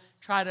go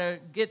try to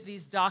get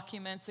these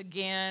documents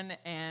again.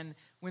 And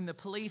when the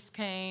police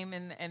came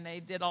and they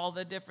did all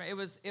the different,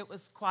 it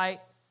was quite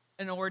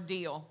an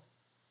ordeal.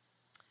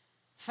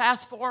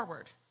 Fast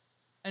forward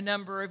a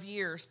number of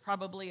years,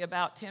 probably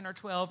about 10 or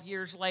 12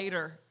 years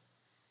later,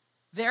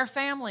 their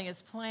family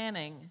is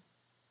planning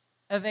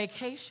a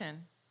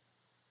vacation.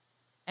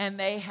 And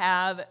they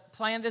have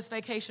planned this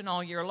vacation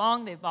all year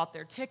long. They've bought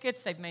their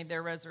tickets. They've made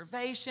their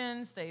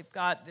reservations. They've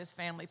got this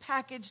family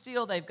package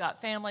deal. They've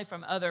got family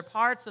from other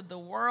parts of the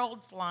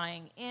world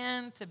flying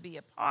in to be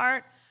a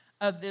part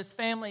of this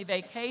family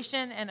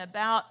vacation. And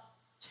about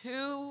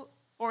 2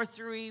 or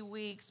 3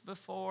 weeks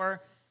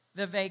before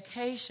the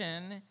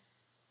vacation,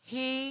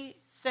 he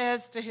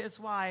says to his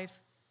wife,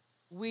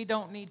 we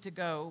don't need to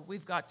go.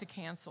 We've got to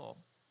cancel.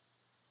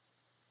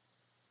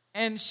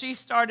 And she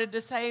started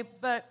to say,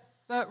 But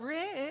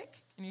Rick,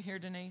 can you hear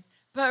Denise?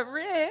 But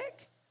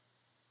Rick,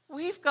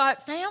 we've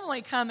got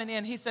family coming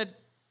in. He said,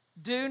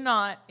 do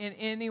not in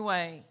any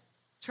way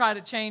try to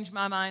change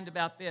my mind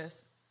about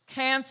this.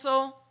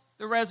 Cancel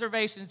the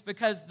reservations,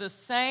 because the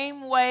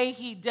same way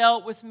he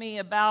dealt with me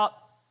about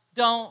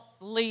don't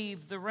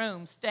leave the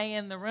room, stay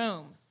in the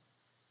room.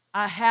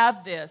 I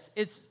have this.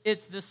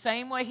 It's the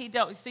same way he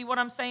dealt. You see what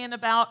I'm saying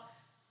about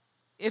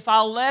if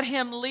I'll let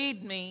him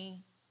lead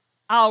me,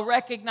 I'll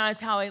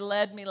recognize how he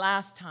led me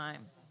last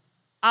time.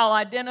 I'll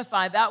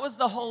identify that was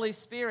the Holy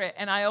Spirit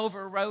and I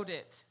overrode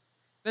it.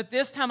 But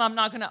this time I'm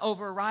not going to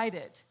override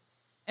it.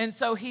 And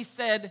so he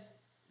said,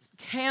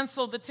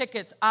 cancel the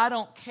tickets. I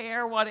don't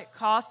care what it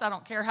costs. I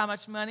don't care how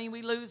much money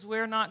we lose.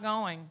 We're not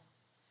going.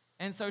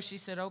 And so she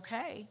said,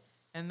 okay.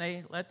 And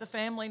they let the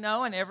family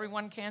know and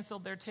everyone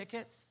canceled their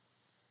tickets.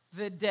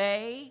 The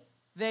day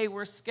they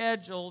were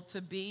scheduled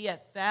to be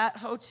at that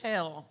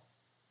hotel,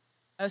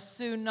 a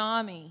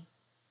tsunami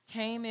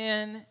came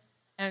in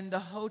and the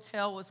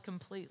hotel was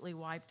completely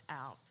wiped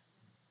out.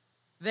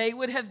 They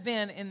would have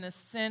been in the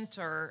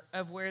center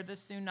of where the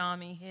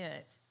tsunami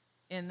hit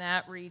in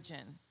that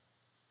region.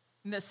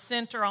 in the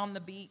center on the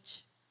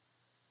beach.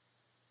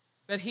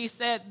 But he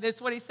said,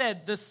 that's what he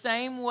said, the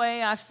same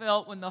way I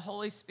felt when the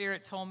Holy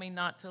Spirit told me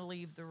not to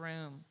leave the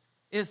room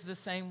is the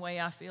same way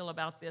I feel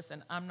about this,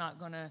 and I'm not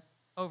going to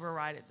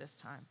override it this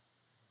time.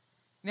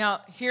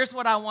 Now, here's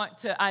what I want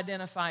to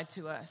identify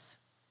to us.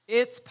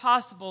 It's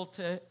possible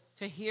to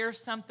hear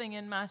something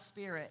in my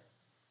spirit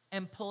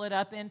and pull it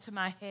up into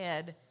my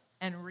head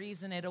and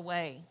reason it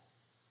away.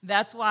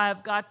 That's why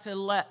I've got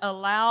to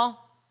allow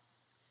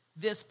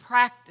this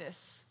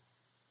practice.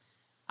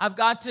 I've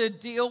got to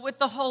deal with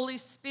the Holy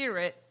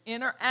Spirit,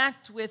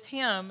 interact with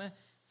Him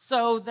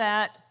so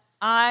that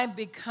I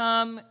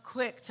become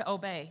quick to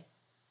obey.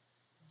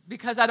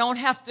 Because I don't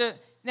have to.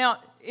 Now,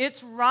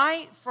 it's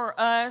right for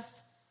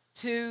us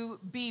to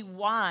be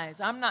wise.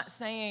 I'm not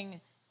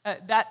saying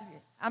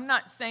I'm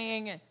not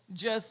saying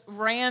just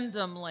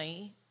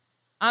randomly.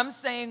 I'm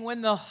saying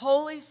when the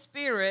Holy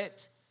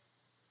Spirit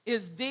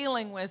is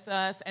dealing with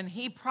us and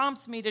He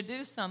prompts me to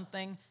do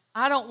something,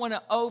 I don't want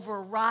to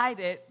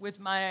override it with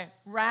my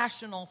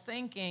rational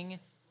thinking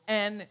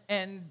and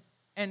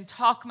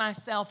talk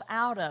myself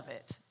out of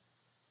it.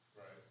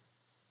 Right.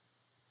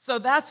 So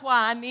that's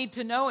why I need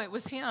to know it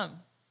was Him. Amen.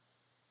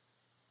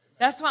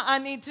 That's why I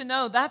need to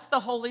know that's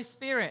the Holy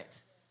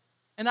Spirit.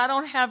 And I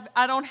don't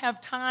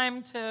have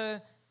time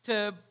to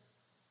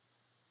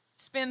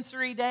spend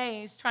 3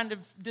 days trying to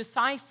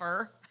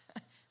decipher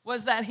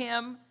was that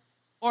Him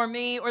or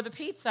me or the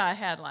pizza I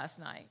had last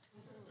night.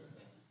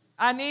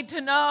 I need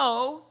to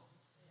know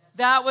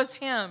that was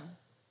Him.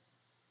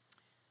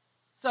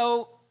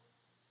 So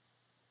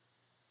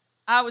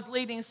I was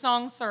leading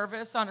song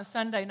service on a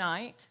Sunday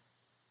night.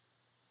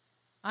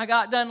 I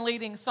got done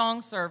leading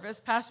song service.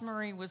 Pastor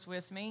Marie was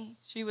with me.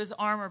 She was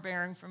armor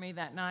bearing for me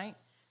that night.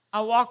 I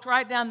walked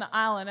right down the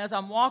aisle, and as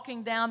I'm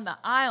walking down the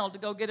aisle to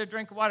go get a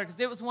drink of water, because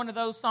it was one of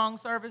those song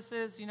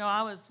services,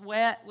 I was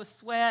wet with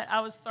sweat. I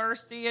was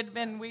thirsty.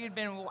 We had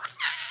been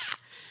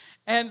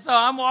and so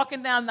I'm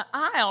walking down the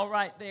aisle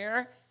right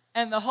there,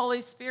 and the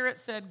Holy Spirit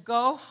said,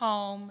 "Go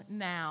home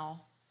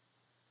now."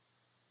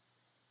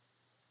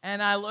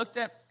 And I looked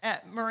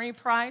at Marie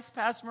Price,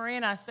 Pastor Marie,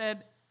 and I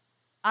said,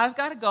 "I've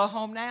got to go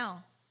home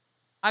now."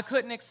 I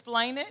couldn't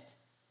explain it.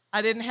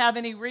 I didn't have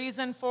any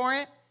reason for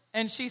it.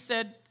 And she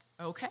said,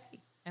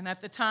 "Okay." And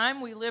at the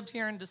time, we lived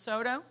here in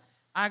DeSoto.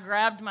 I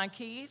grabbed my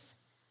keys.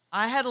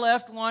 I had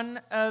left one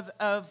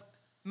of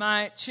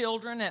my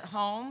children at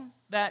home.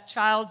 That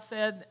child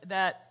said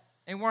that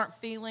they weren't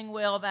feeling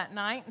well that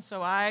night, and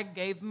so I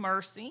gave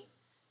mercy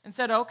and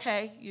said,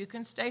 "Okay, you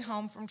can stay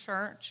home from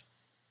church."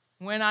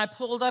 When I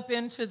pulled up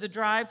into the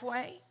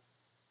driveway,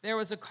 there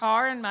was a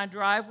car in my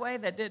driveway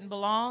that didn't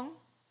belong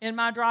in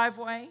my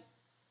driveway,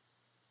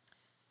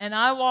 and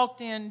I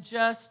walked in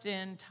just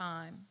in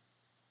time.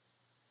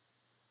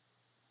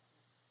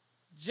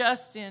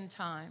 Just in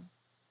time.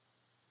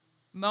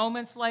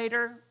 Moments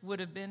later would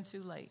have been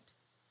too late.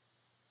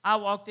 I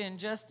walked in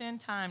just in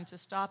time to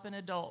stop an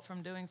adult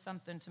from doing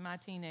something to my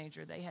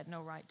teenager they had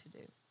no right to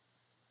do.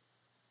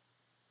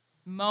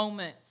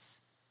 Moments.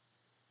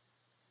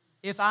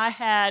 If I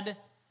had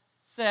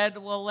said,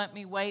 "Well, let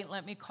me wait,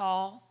 let me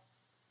call,"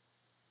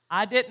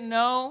 I didn't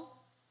know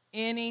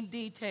any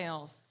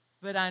details,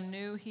 but I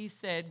knew He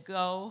said,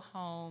 "Go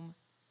home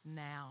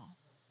now."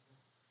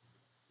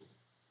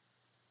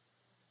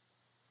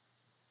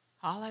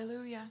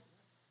 Hallelujah.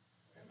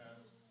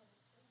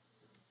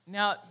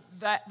 Now,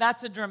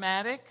 that's a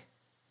dramatic.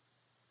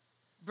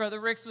 Brother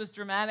Rick's was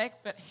dramatic,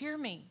 but hear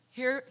me.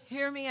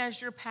 Hear me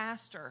as your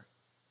pastor.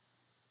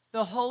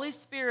 The Holy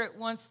Spirit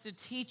wants to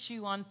teach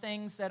you on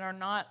things that are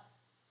not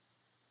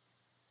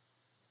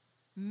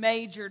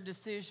major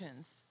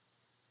decisions.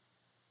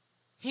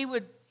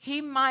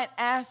 He might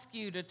ask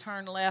you to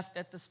turn left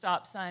at the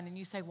stop sign, and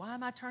you say, "Why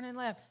am I turning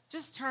left?"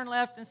 Just turn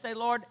left and say,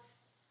 "Lord,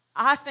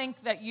 I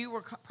think that you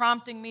were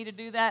prompting me to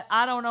do that.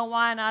 I don't know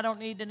why, and I don't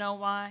need to know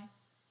why."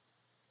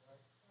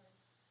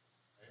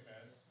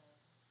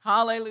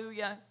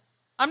 Hallelujah.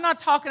 I'm not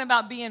talking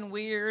about being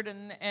weird,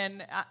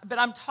 but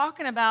I'm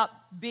talking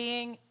about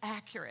being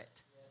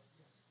accurate.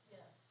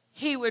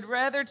 He would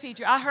rather teach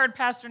you. I heard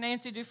Pastor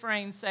Nancy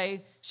Dufresne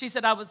say, she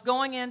said, "I was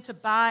going in to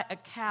buy a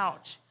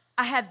couch.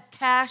 I had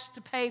cash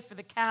to pay for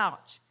the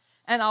couch.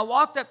 And I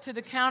walked up to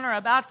the counter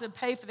about to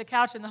pay for the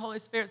couch, and the Holy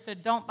Spirit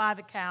said, 'Don't buy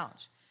the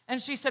couch.'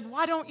 And she said,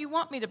 'Why don't you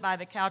want me to buy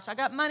the couch? I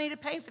got money to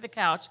pay for the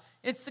couch.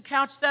 It's the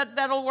couch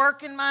that'll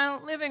work in my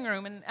living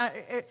room.'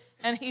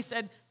 And he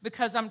said,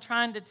 'Because I'm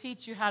trying to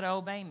teach you how to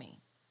obey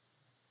me.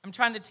 I'm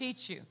trying to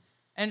teach you.'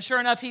 And sure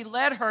enough, he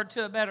led her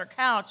to a better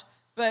couch,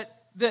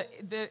 but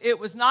it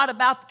was not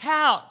about the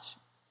couch.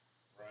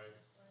 Right.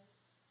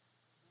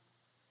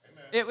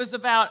 Amen. It was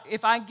about,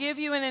 if I give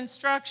you an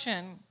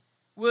instruction,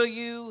 will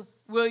you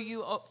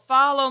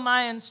follow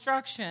my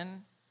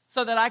instruction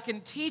so that I can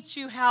teach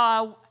you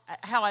how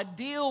I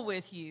deal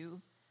with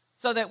you,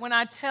 so that when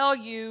I tell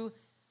you,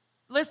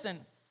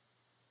 listen,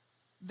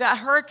 that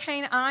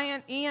Hurricane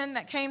Ian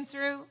that came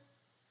through,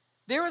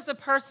 there was a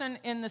person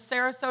in the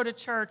Sarasota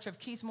church of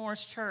Keith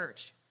Moore's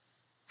church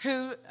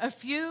who a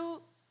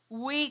few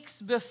weeks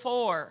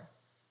before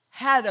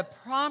had a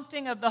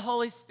prompting of the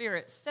Holy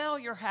Spirit, sell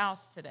your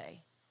house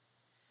today.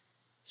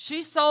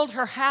 She sold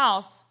her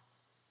house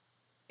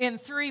in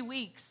 3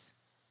 weeks.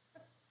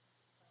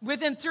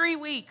 Within 3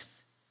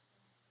 weeks,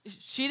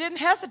 she didn't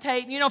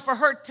hesitate, for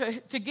her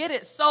to get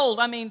it sold.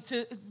 I mean,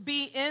 to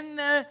be in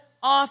the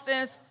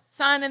office,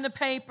 signing the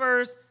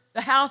papers,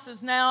 the house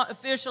is now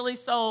officially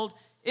sold.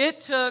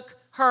 It took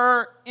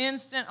her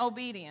instant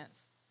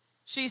obedience.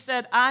 She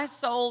said, I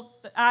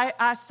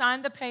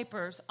signed the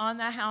papers on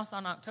that house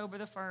on October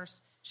the 1st.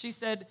 She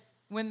said,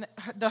 when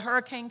the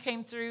hurricane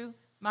came through,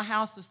 my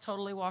house was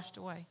totally washed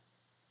away.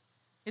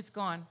 It's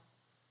gone.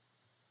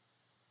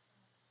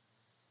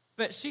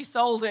 But she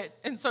sold it,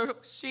 and so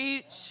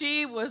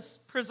she was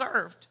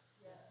preserved.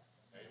 Yes.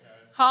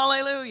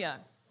 Hallelujah.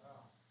 Wow.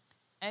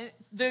 And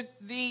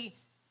the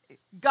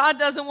God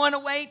doesn't want to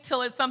wait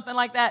till it's something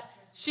like that.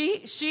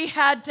 She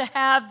had to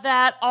have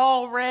that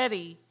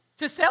already.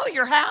 To sell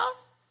your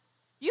house,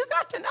 you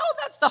got to know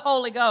that's the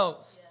Holy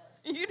Ghost.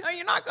 Yeah.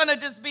 You're not going to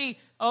just be,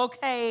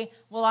 okay,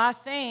 well, I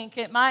think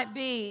it might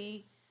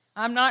be.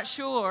 I'm not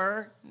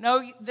sure.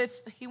 No,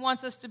 he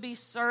wants us to be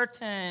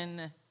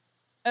certain.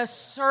 A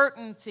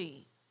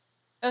certainty.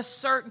 A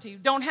certainty.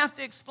 Don't have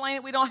to explain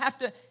it. We don't have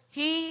to.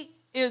 He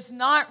is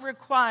not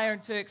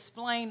required to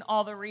explain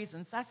all the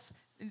reasons.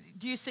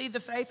 Do you see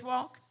the faith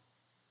walk?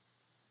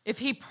 If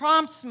he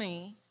prompts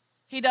me,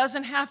 he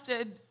doesn't have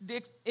to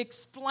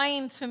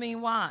explain to me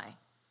why.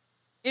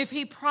 If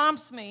he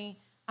prompts me,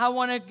 I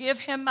want to give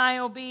him my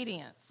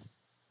obedience.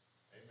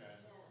 Amen.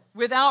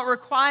 Without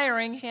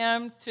requiring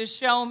him to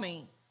show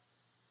me.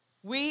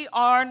 We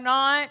are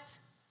not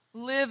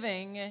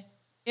living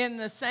in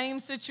the same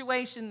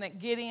situation that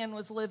Gideon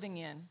was living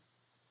in.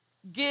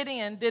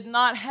 Gideon did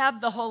not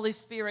have the Holy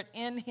Spirit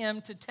in him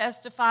to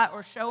testify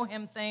or show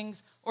him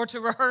things or to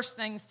rehearse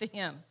things to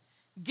him.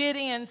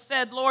 Gideon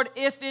said, Lord,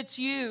 if it's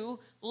you,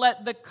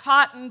 let the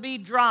cotton be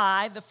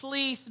dry, the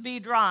fleece be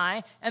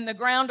dry, and the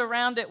ground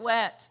around it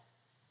wet.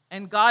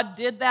 And God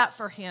did that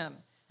for him.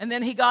 And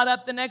then he got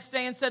up the next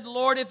day and said,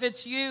 Lord, if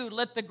it's you,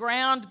 let the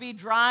ground be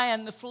dry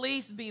and the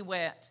fleece be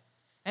wet.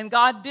 And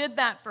God did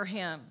that for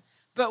him.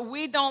 But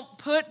we don't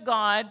put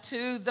God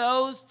to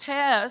those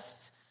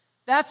tests.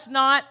 That's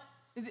not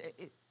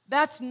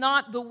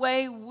the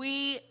way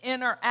we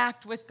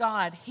interact with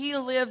God. He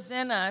lives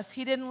in us.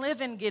 He didn't live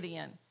in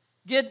Gideon.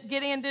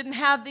 Gideon didn't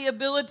have the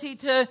ability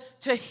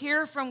to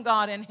hear from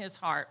God in his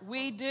heart.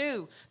 We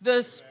do.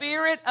 The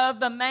spirit of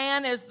the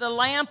man is the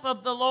lamp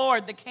of the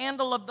Lord, the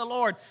candle of the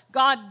Lord.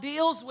 God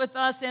deals with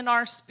us in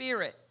our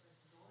spirit.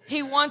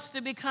 He wants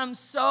to become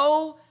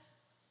so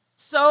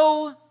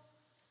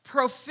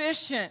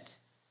proficient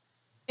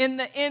in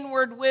the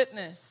inward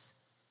witness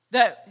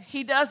that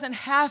he doesn't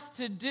have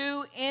to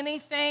do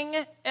anything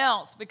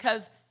else,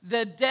 because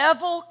the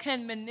devil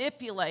can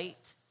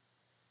manipulate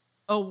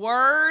a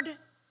word.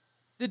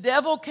 The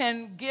devil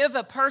can give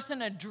a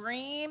person a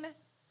dream.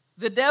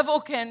 The devil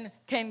can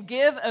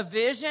give a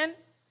vision.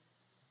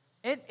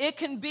 It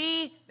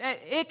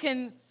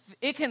can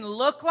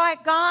look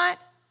like God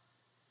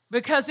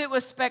because it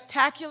was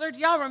spectacular. Do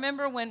y'all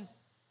remember when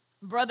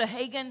Brother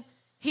Hagin,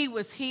 he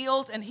was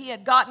healed and he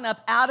had gotten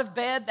up out of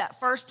bed that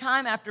first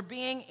time after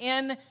being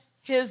in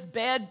his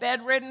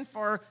bedridden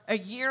for a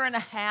year and a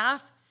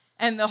half?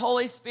 And the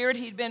Holy Spirit,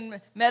 he'd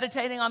been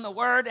meditating on the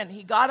Word, and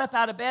he got up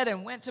out of bed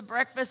and went to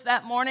breakfast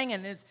that morning,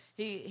 and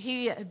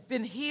he had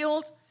been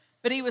healed,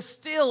 but he was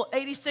still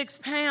 86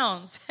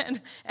 pounds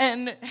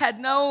and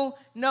had no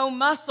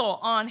muscle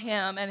on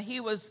him, and he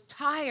was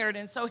tired.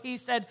 And so he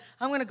said,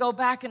 I'm going to go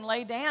back and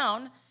lay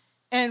down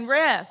and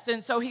rest.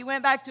 And so he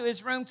went back to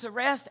his room to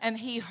rest, and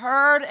he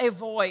heard a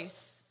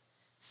voice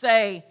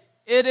say,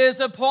 it is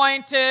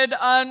appointed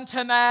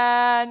unto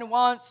man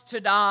once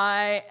to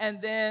die,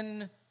 and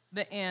then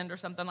the end, or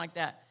something like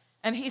that.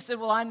 And he said,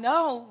 well, I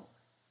know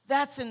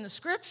that's in the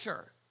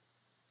scripture.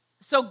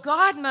 So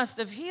God must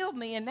have healed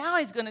me, and now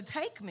he's going to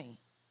take me.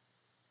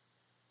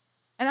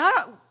 And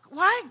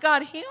why did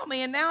God heal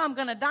me, and now I'm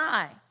going to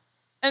die?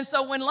 And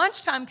so when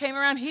lunchtime came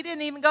around, he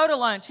didn't even go to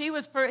lunch. He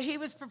was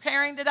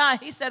preparing to die.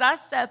 He said, I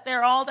sat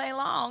there all day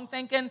long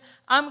thinking,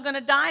 I'm going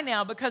to die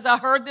now, because I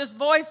heard this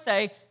voice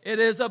say, it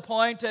is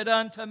appointed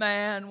unto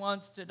man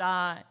once to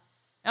die.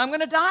 And I'm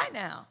going to die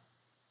now.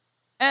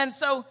 And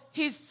so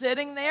he's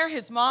sitting there.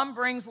 His mom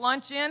brings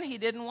lunch in. He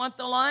didn't want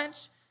the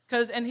lunch,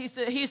 and he's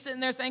sitting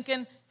there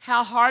thinking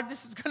how hard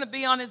this is going to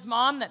be on his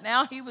mom, that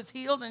now he was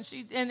healed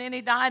and then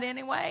he died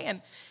anyway.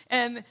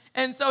 And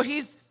so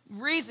he's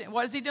reasoning.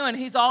 What is he doing?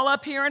 He's all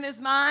up here in his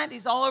mind.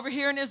 He's all over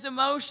here in his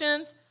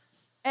emotions,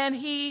 and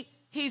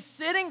he's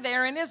sitting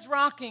there in his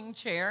rocking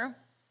chair,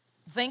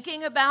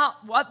 thinking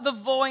about what the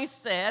voice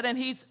said, and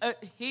he's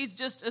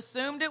just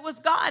assumed it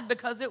was God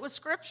because it was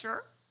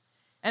scripture.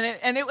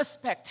 And it was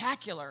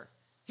spectacular.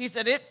 He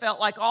said it felt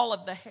like all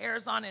of the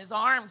hairs on his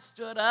arms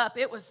stood up.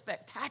 It was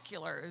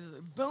spectacular. It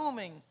was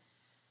booming.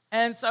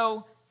 And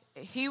so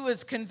he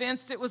was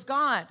convinced it was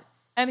God.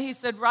 And he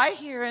said, right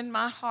here in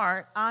my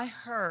heart, I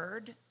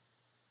heard,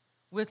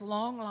 with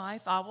long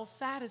life, I will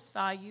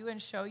satisfy you and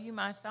show you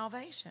my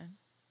salvation.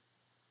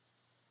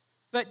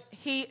 But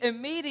he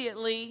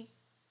immediately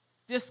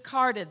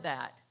discarded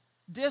that,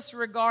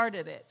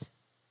 disregarded it,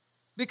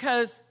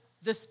 because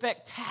the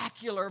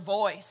spectacular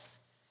voice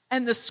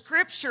and the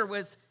scripture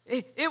was,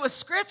 it was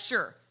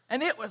scripture,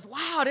 and it was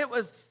loud, it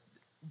was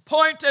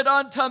pointed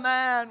unto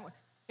man.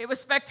 It was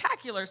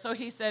spectacular. So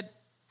he said,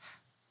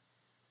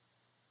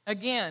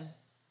 again,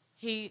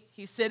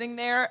 he's sitting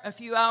there a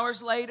few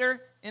hours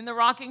later in the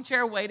rocking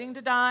chair waiting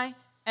to die,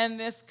 and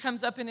this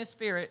comes up in his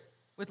spirit.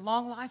 With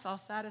long life, I'll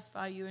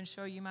satisfy you and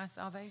show you my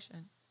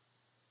salvation.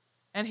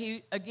 And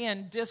he,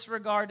 again,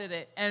 disregarded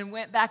it and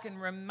went back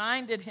and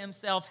reminded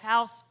himself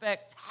how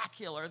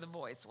spectacular the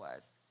voice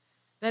was.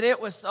 That it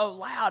was so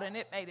loud, and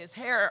it made his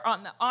hair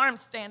on the arm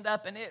stand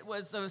up, and it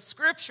was the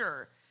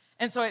scripture.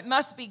 And so it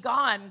must be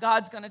gone.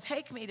 God's going to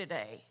take me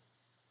today.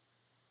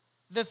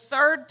 The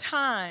third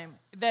time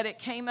that it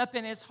came up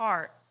in his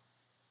heart,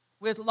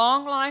 with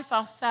long life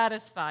I'll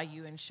satisfy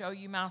you and show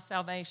you my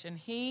salvation,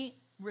 he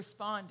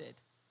responded.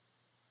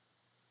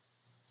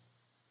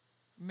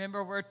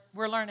 Remember,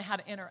 we're learning how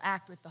to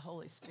interact with the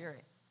Holy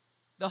Spirit.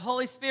 The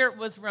Holy Spirit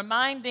was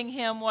reminding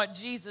him what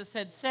Jesus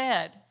had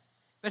said,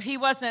 but he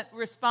wasn't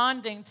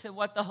responding to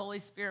what the Holy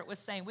Spirit was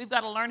saying. We've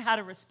got to learn how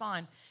to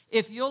respond.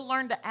 If you'll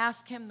learn to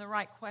ask him the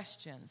right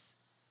questions.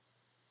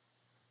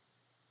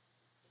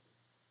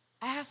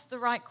 Ask the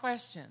right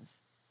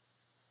questions.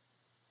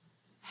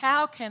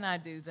 How can I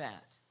do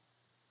that?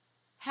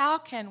 How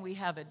can we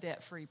have a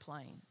debt-free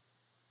plane?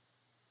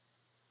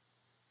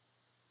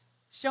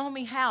 Show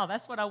me how.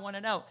 That's what I want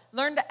to know.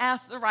 Learn to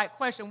ask the right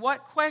question.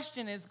 What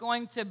question is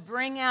going to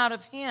bring out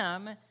of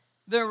him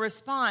the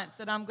response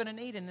that I'm going to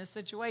need in this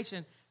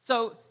situation?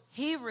 So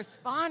he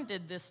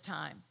responded this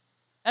time.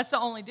 That's the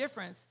only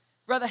difference.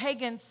 Brother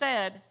Hagin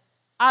said,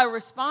 I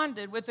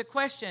responded with the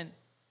question,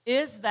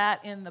 is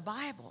that in the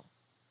Bible?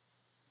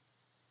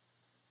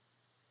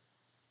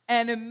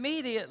 And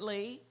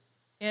immediately,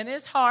 in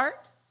his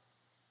heart,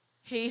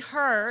 he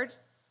heard,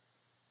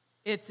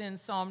 it's in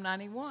Psalm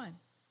 91.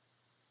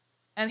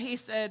 And he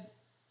said,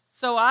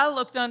 so I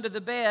looked under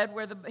the bed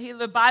where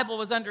the Bible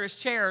was under his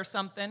chair or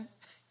something.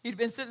 He'd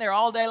been sitting there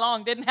all day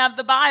long, didn't have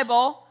the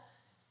Bible.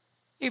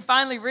 He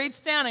finally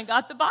reached down and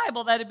got the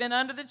Bible that had been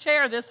under the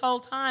chair this whole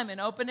time and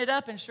opened it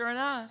up, and sure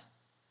enough,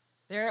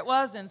 there it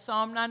was in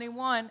Psalm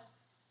 91.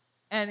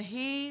 And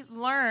he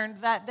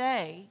learned that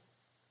day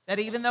that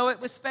even though it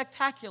was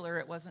spectacular,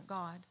 it wasn't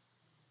God.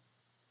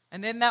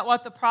 And isn't that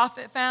what the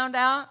prophet found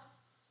out?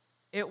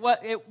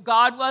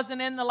 God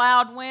wasn't in the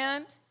loud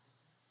wind.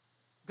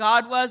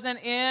 God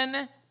wasn't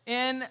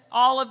in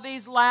all of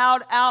these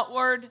loud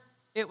outward.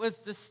 It was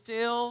the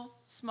still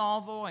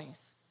small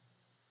voice.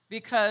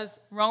 Because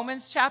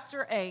Romans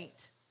chapter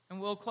 8, and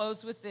we'll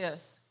close with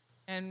this,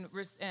 and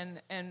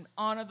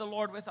honor the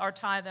Lord with our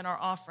tithe and our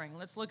offering.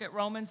 Let's look at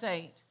Romans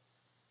 8.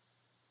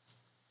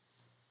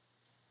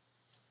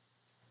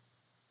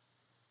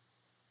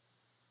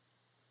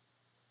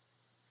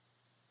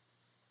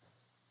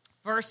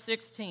 Verse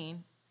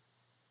 16.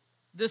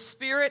 The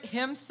Spirit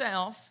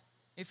himself,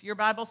 if your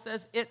Bible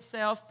says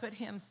itself, put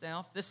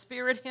himself. The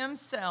Spirit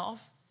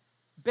himself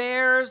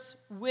bears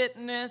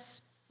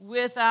witness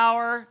with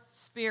our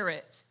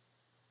spirit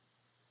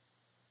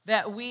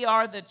that we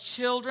are the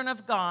children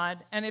of God,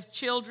 and if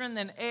children,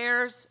 then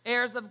heirs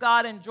of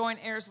God, and joint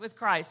heirs with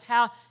Christ.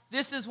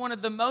 This is one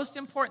of the most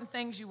important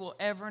things you will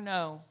ever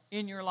know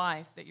in your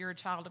life, that you're a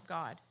child of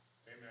God.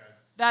 Amen.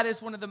 That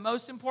is one of the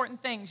most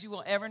important things you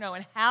will ever know.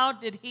 And how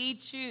did he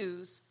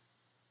choose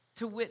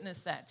to witness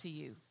that to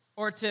you,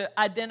 or to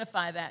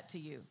identify that to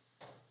you?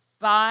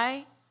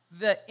 By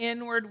the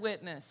inward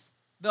witness.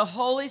 The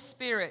Holy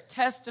Spirit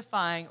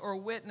testifying or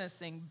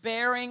witnessing,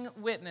 bearing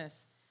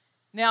witness.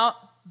 Now,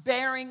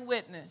 bearing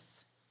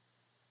witness.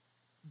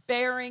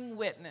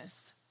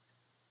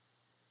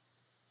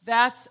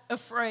 That's a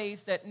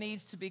phrase that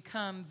needs to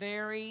become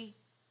very,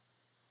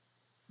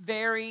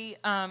 very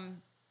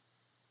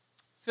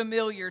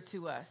familiar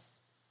to us.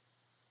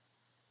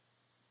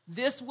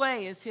 This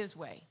way is his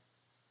way.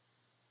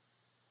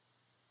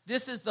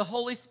 This is the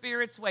Holy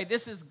Spirit's way.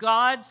 This is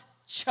God's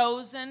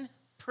chosen,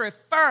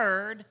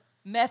 preferred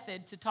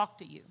method to talk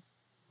to you.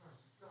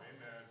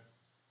 Amen.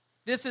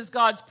 This is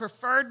God's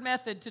preferred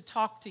method to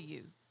talk to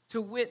you,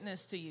 to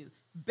witness to you,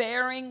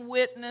 bearing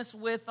witness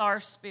with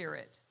our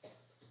spirit.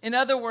 In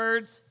other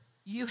words,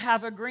 you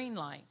have a green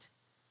light.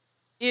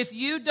 If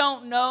you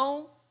don't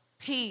know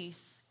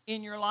peace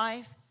in your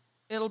life,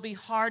 it'll be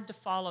hard to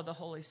follow the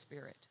Holy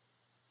Spirit.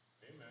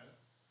 Amen.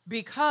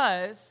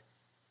 Because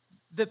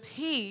the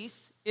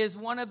peace is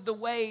one of the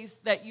ways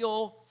that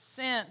you'll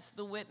sense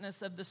the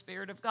witness of the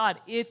Spirit of God,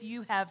 if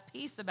you have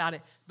peace about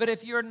it. But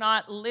if you're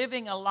not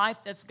living a life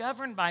that's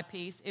governed by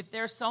peace, if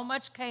there's so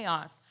much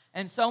chaos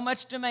and so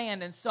much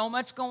demand and so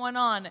much going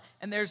on,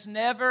 and there's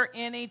never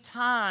any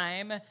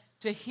time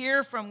to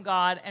hear from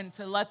God and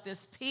to let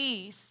this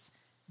peace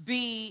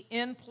be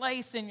in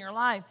place in your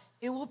life,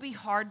 it will be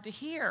hard to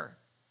hear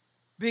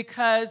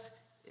because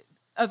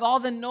of all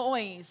the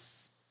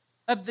noise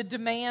of the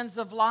demands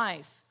of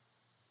life.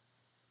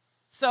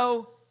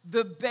 So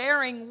the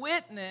bearing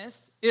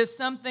witness is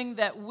something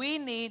that we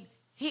need.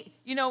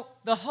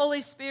 The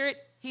Holy Spirit,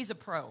 he's a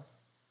pro.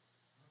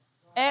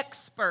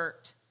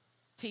 Expert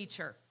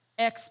teacher.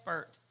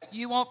 Expert.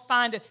 You won't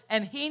find it.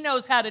 And he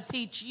knows how to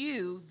teach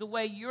you the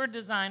way you're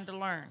designed to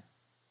learn.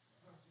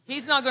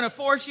 He's not going to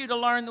force you to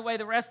learn the way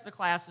the rest of the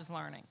class is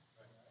learning.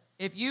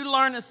 If you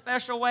learn a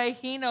special way,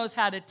 he knows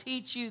how to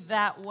teach you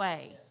that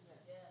way.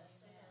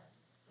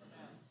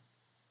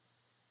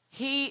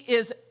 He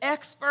is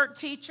expert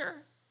teacher,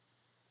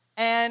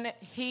 and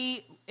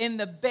he, in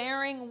the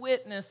bearing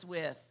witness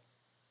with,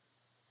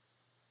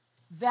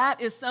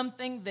 that is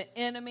something the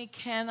enemy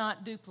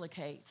cannot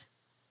duplicate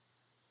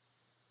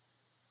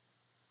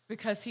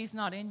because he's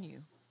not in you.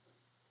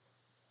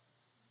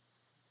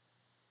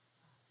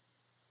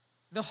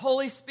 The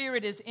Holy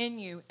Spirit is in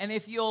you, and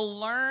if you'll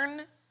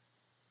learn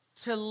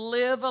to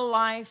live a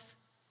life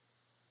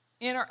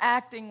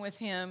interacting with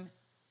him,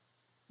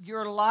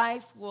 your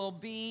life will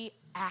be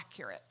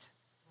accurate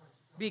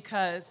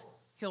because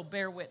he'll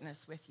bear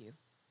witness with you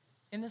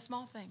in the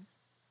small things.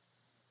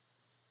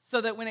 So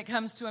that when it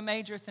comes to a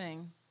major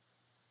thing,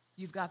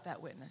 you've got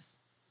that witness.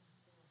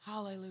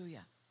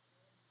 Hallelujah.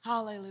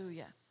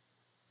 Hallelujah.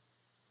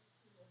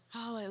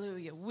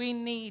 Hallelujah. We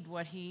need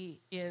what he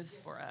is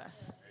for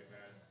us. Amen.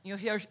 You'll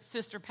hear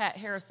Sister Pat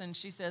Harrison,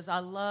 she says, I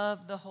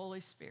love the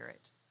Holy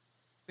Spirit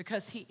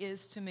because he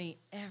is to me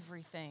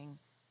everything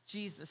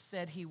Jesus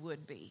said he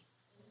would be.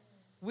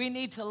 We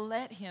need to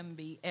let him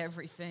be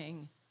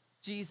everything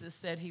Jesus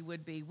said he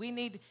would be. We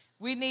need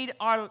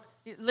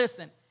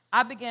listen,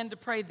 I began to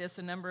pray this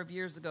a number of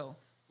years ago.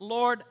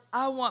 Lord,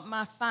 I want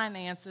my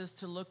finances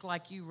to look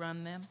like you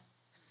run them.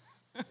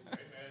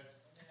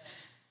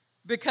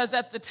 Because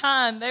at the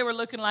time, they were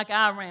looking like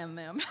I ran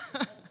them.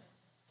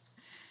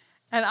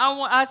 And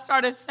I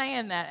started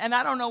saying that, and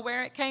I don't know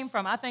where it came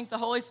from. I think the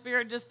Holy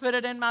Spirit just put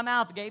it in my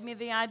mouth, gave me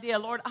the idea.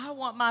 Lord, I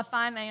want my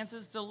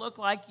finances to look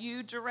like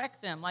you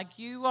direct them, like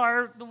you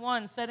are the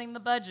one setting the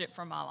budget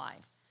for my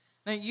life,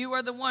 that you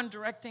are the one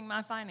directing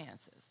my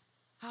finances.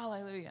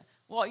 Hallelujah.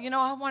 Well,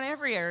 I want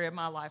every area of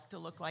my life to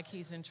look like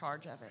he's in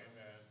charge of it.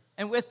 Amen.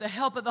 And with the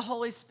help of the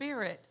Holy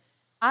Spirit,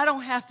 I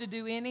don't have to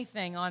do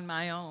anything on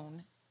my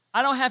own.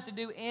 I don't have to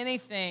do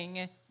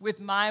anything with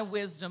my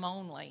wisdom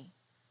only,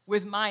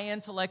 with my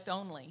intellect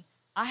only.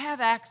 I have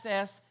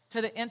access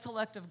to the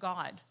intellect of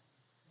God,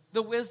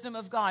 the wisdom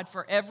of God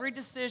for every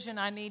decision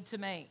I need to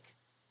make.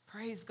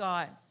 Praise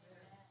God.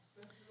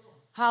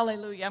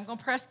 Hallelujah. I'm going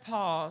to press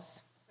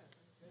pause.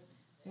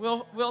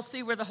 We'll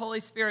see where the Holy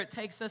Spirit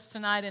takes us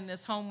tonight in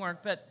this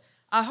homework, but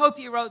I hope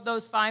you wrote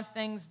those 5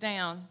 things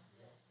down.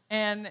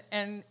 And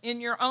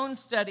in your own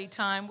study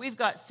time, we've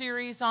got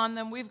series on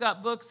them. We've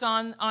got books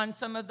on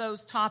some of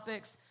those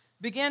topics.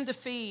 Begin to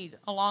feed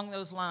along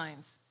those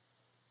lines.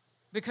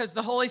 Because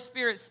the Holy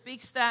Spirit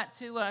speaks that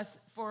to us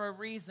for a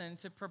reason,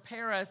 to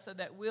prepare us so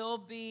that we'll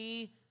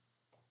be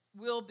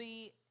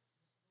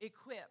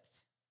equipped